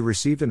 we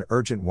received an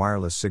urgent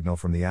wireless signal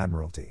from the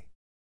Admiralty.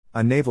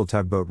 A naval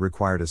tugboat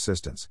required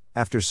assistance,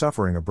 after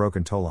suffering a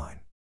broken towline.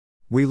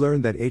 We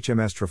learned that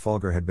HMS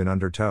Trafalgar had been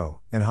under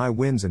tow, and high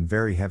winds and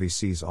very heavy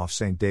seas off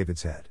St.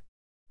 David's Head.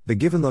 The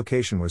given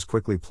location was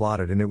quickly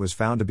plotted and it was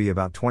found to be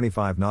about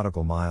 25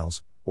 nautical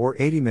miles, or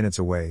 80 minutes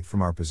away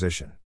from our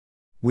position.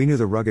 We knew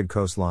the rugged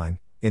coastline,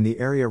 in the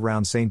area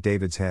around St.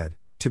 David's Head,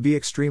 to be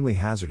extremely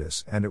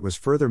hazardous, and it was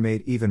further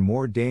made even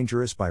more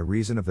dangerous by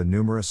reason of the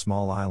numerous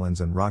small islands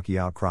and rocky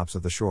outcrops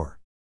of the shore.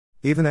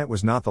 Even that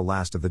was not the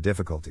last of the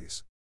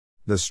difficulties.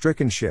 The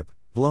stricken ship,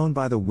 blown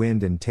by the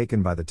wind and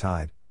taken by the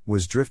tide,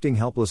 was drifting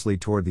helplessly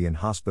toward the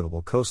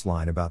inhospitable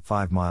coastline about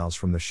 5 miles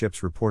from the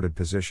ship's reported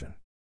position.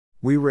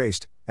 We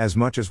raced, as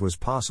much as was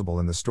possible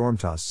in the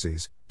storm-tossed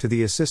seas, to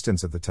the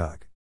assistance of the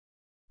tug.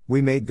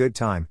 We made good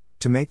time,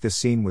 to make the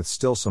scene with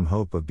still some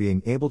hope of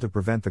being able to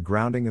prevent the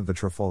grounding of the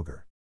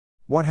Trafalgar.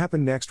 What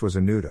happened next was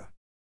a new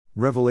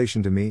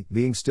revelation to me,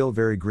 being still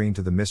very green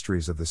to the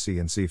mysteries of the sea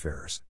and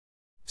seafarers.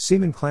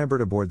 Seamen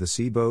clambered aboard the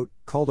sea boat,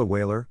 called a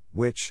whaler,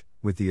 which,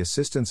 with the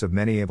assistance of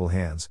many able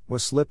hands,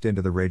 was slipped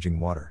into the raging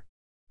water.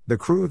 The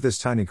crew of this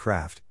tiny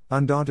craft,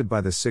 undaunted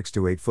by the 6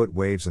 to 8 foot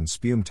waves and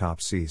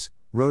spume-topped seas,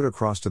 rowed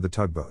across to the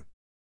tugboat.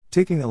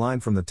 Taking a line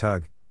from the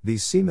tug,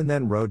 these seamen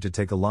then rowed to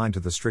take a line to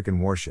the stricken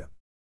warship.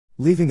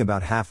 Leaving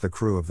about half the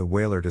crew of the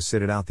whaler to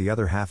sit it out, the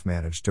other half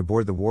managed to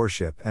board the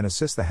warship and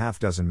assist the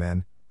half-dozen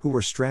men, who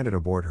were stranded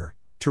aboard her,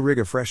 to rig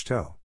a fresh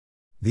tow.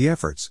 The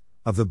efforts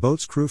of the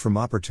boat's crew from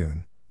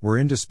Opportune were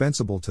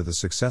indispensable to the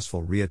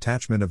successful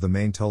reattachment of the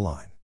main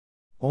towline.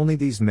 Only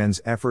these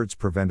men's efforts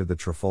prevented the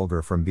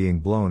Trafalgar from being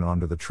blown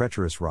onto the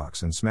treacherous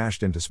rocks and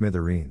smashed into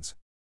smithereens.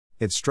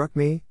 It struck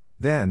me,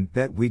 then,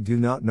 that we do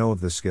not know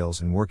of the skills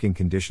and working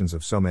conditions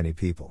of so many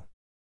people.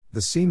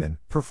 The seamen,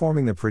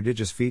 performing the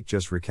prodigious feat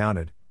just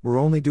recounted, were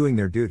only doing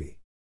their duty.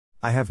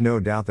 I have no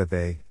doubt that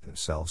they,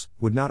 themselves,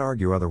 would not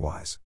argue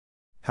otherwise.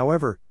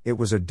 However, it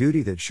was a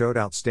duty that showed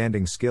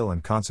outstanding skill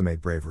and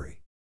consummate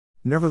bravery.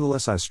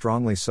 Nevertheless, I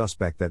strongly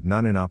suspect that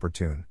none in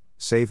Opportune,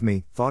 save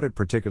me, thought it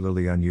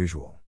particularly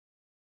unusual.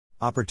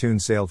 Opportune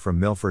sailed from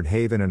Milford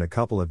Haven and a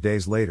couple of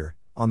days later,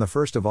 on the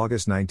 1st of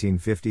August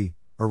 1950,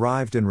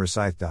 arrived in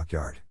Rosyth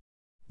Dockyard.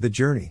 The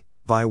journey,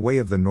 by way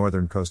of the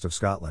northern coast of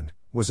Scotland,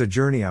 was a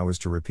journey I was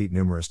to repeat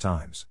numerous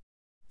times.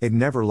 It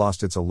never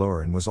lost its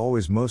allure and was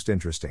always most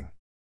interesting.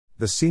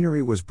 The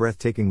scenery was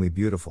breathtakingly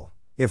beautiful,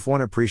 if one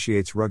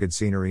appreciates rugged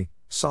scenery,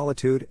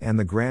 solitude, and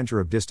the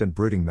grandeur of distant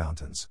brooding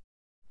mountains.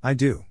 I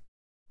do.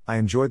 I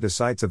enjoyed the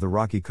sights of the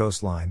rocky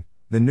coastline,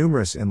 the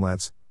numerous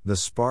inlets, the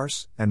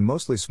sparse, and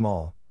mostly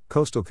small,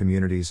 coastal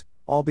communities,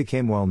 all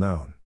became well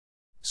known.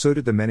 So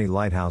did the many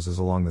lighthouses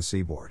along the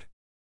seaboard.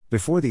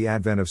 Before the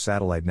advent of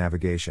satellite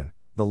navigation,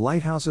 the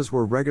lighthouses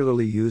were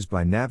regularly used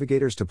by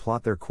navigators to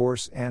plot their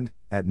course and,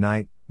 at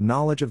night,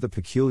 knowledge of the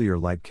peculiar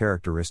light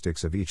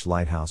characteristics of each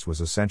lighthouse was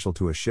essential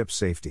to a ship's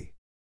safety.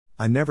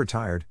 I never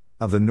tired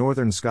of the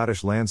northern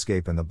Scottish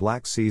landscape and the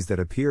black seas that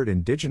appeared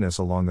indigenous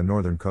along the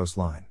northern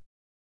coastline.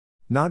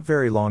 Not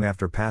very long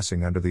after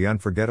passing under the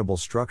unforgettable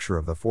structure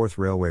of the Forth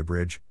Railway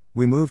Bridge,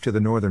 we moved to the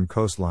northern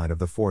coastline of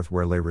the Forth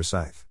where lay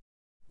Rosyth.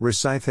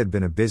 Rosyth had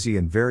been a busy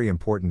and very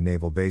important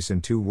naval base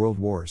in 2 world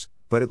wars,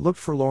 but it looked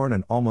forlorn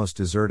and almost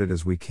deserted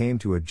as we came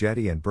to a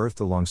jetty and berthed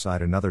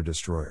alongside another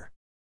destroyer.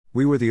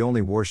 We were the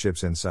only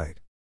warships in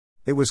sight.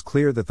 It was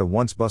clear that the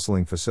once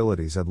bustling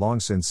facilities had long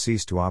since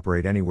ceased to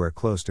operate anywhere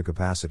close to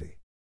capacity.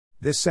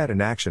 This set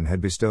in action had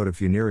bestowed a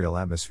funereal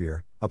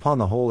atmosphere upon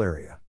the whole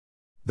area.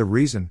 The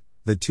reason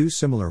the 2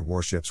 similar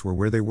warships were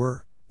where they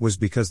were was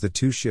because the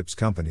 2 ships'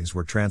 companies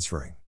were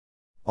transferring.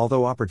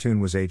 Although Opportune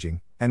was aging,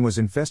 and was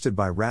infested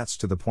by rats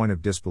to the point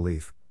of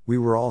disbelief, we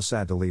were all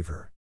sad to leave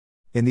her.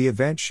 In the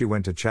event she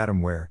went to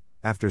Chatham where,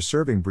 after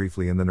serving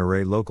briefly in the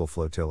Newry local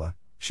flotilla,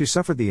 she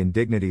suffered the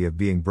indignity of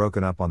being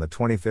broken up on the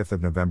 25th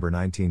of November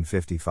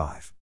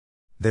 1955.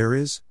 There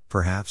is,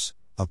 perhaps,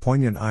 a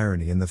poignant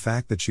irony in the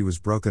fact that she was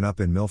broken up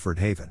in Milford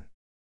Haven.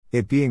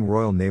 It being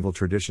Royal Naval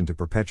tradition to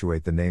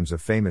perpetuate the names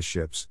of famous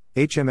ships,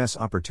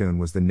 HMS Opportune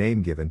was the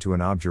name given to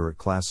an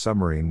Obdurate-class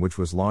submarine which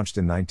was launched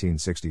in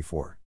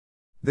 1964.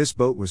 This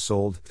boat was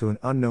sold to an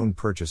unknown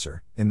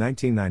purchaser in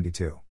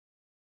 1992.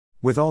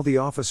 With all the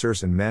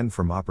officers and men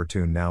from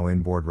Opportune now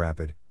inboard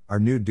Rapid, our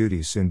new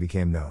duties soon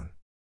became known.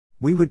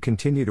 We would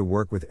continue to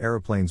work with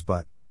aeroplanes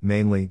but,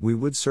 mainly, we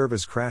would serve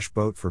as crash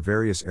boat for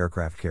various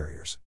aircraft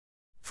carriers.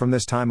 From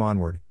this time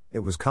onward, it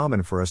was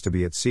common for us to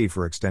be at sea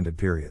for extended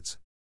periods.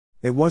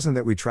 It wasn't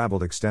that we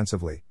traveled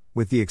extensively,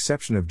 with the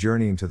exception of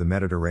journeying to the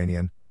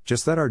Mediterranean,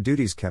 just that our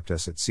duties kept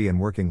us at sea and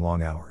working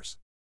long hours.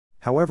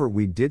 However,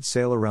 we did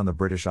sail around the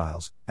British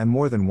Isles, and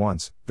more than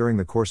once, during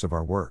the course of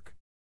our work.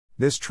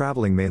 This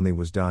traveling mainly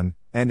was done,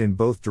 and in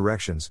both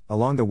directions,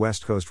 along the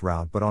West Coast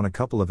route, but on a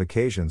couple of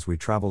occasions we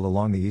traveled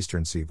along the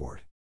eastern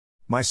seaboard.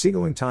 My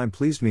seagoing time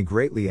pleased me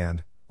greatly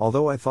and,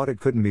 although I thought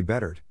it couldn't be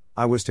bettered,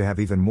 I was to have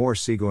even more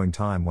seagoing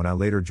time when I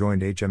later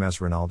joined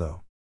HMS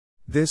Ronaldo.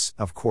 This,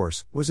 of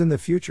course, was in the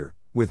future.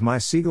 With my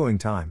seagoing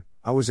time,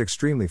 I was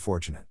extremely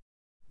fortunate.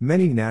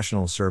 Many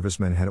national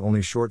servicemen had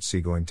only short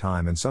seagoing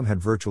time and some had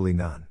virtually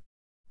none.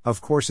 Of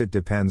course it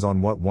depends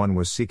on what one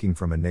was seeking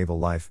from a naval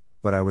life,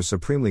 but I was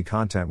supremely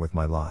content with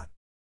my lot.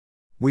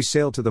 We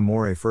sailed to the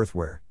Moray Firth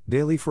where,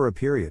 daily for a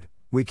period,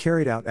 we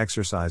carried out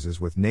exercises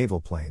with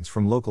naval planes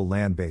from local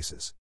land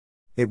bases.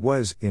 It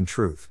was, in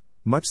truth,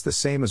 much the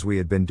same as we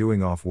had been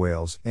doing off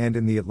Wales and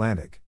in the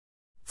Atlantic.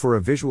 For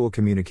a visual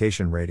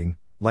communication rating,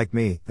 like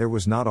me, there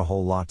was not a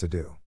whole lot to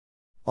do.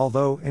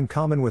 Although, in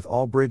common with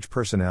all bridge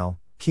personnel,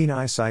 keen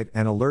eyesight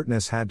and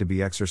alertness had to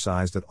be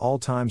exercised at all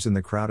times in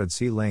the crowded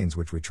sea lanes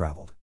which we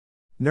traveled.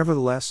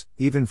 Nevertheless,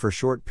 even for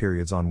short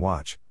periods on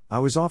watch, I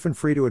was often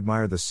free to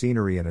admire the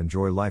scenery and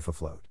enjoy life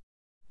afloat.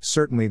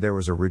 Certainly there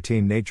was a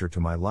routine nature to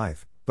my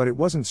life, but it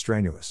wasn't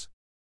strenuous.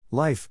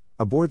 Life,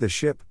 aboard the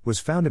ship, was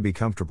found to be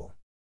comfortable.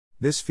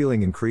 This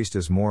feeling increased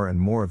as more and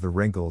more of the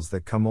wrinkles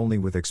that come only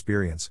with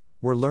experience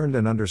were learned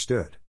and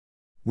understood.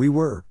 We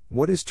were,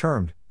 what is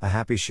termed, a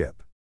happy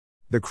ship.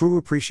 The crew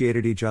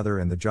appreciated each other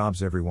and the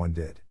jobs everyone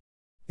did.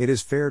 It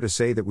is fair to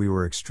say that we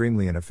were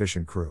extremely an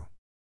efficient crew.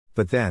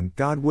 But then,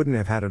 God wouldn't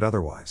have had it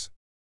otherwise.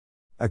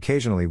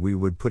 Occasionally we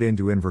would put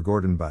into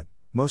Invergordon but,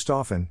 most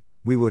often,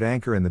 we would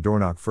anchor in the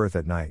Dornoch Firth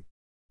at night.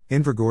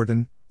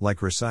 Invergordon, like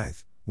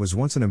Rosyth, was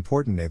once an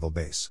important naval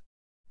base.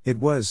 It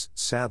was,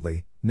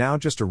 sadly, now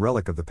just a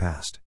relic of the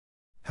past.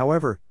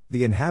 However,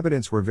 the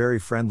inhabitants were very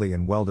friendly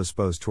and well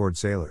disposed toward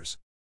sailors.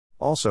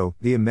 Also,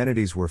 the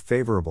amenities were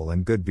favorable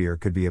and good beer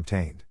could be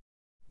obtained.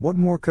 What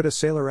more could a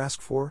sailor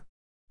ask for?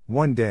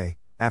 One day,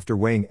 after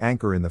weighing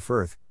anchor in the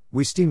Firth,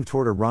 we steamed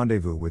toward a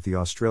rendezvous with the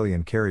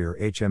Australian carrier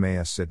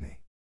HMAS Sydney.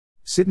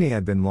 Sydney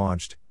had been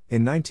launched,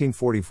 in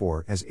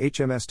 1944, as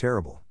HMS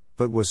Terrible,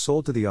 but was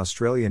sold to the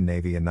Australian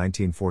Navy in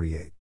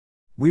 1948.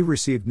 We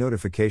received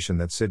notification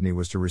that Sydney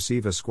was to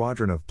receive a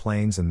squadron of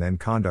planes and then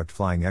conduct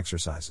flying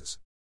exercises.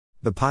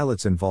 The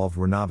pilots involved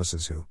were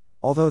novices who,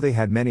 although they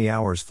had many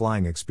hours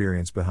flying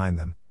experience behind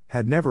them,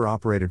 had never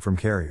operated from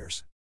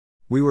carriers.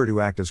 We were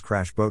to act as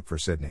crash boat for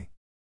Sydney.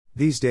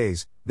 These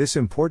days, this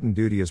important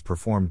duty is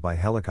performed by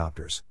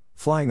helicopters,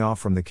 flying off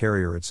from the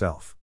carrier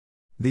itself.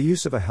 The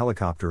use of a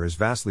helicopter is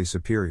vastly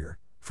superior,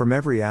 from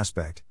every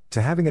aspect,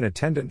 to having an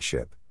attendant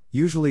ship,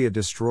 usually a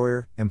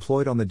destroyer,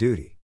 employed on the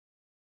duty.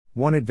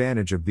 One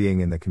advantage of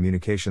being in the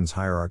communications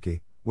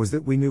hierarchy was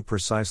that we knew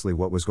precisely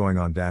what was going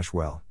on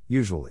well,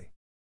 usually.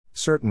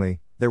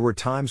 Certainly, there were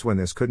times when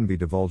this couldn't be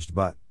divulged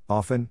but,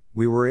 often,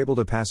 we were able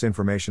to pass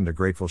information to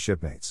grateful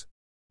shipmates.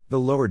 The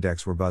lower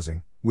decks were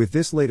buzzing. With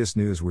this latest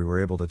news we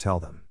were able to tell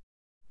them.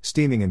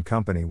 Steaming in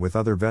company with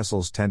other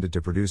vessels tended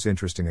to produce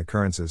interesting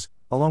occurrences,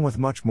 along with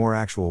much more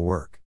actual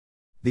work.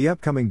 The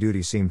upcoming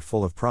duty seemed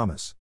full of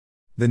promise.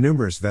 The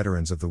numerous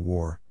veterans of the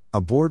war,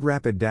 Aboard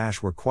Rapid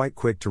Dash were quite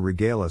quick to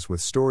regale us with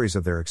stories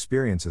of their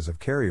experiences of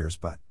carriers,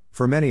 but,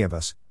 for many of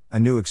us, a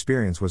new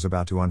experience was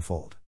about to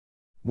unfold.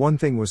 One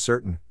thing was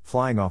certain: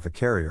 flying off a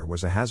carrier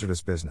was a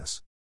hazardous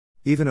business.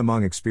 Even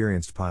among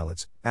experienced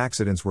pilots,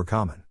 accidents were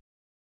common.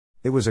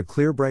 It was a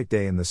clear, bright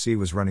day and the sea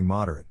was running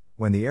moderate,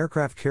 when the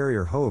aircraft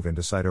carrier hove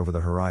into sight over the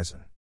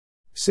horizon.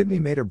 Sydney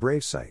made a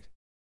brave sight.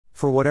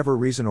 For whatever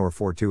reason or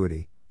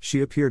fortuity,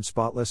 she appeared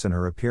spotless and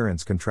her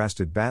appearance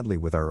contrasted badly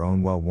with our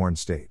own well-worn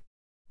state.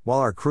 While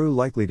our crew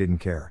likely didn't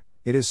care,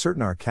 it is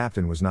certain our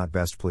captain was not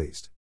best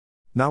pleased.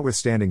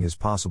 Notwithstanding his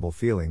possible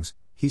feelings,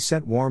 he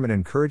sent warm and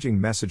encouraging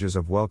messages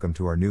of welcome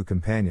to our new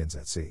companions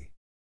at sea.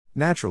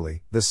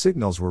 Naturally, the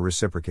signals were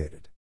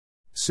reciprocated.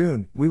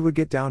 Soon, we would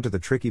get down to the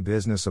tricky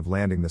business of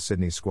landing the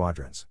Sydney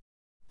squadrons.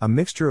 A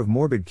mixture of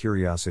morbid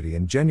curiosity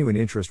and genuine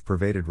interest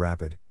pervaded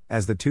Rapid,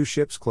 as the two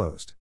ships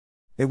closed.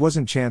 It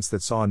wasn't chance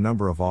that saw a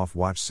number of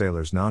off-watch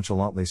sailors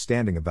nonchalantly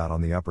standing about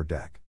on the upper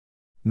deck.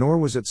 Nor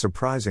was it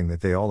surprising that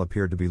they all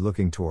appeared to be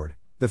looking toward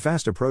the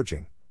fast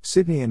approaching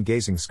Sydney and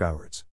gazing skywards.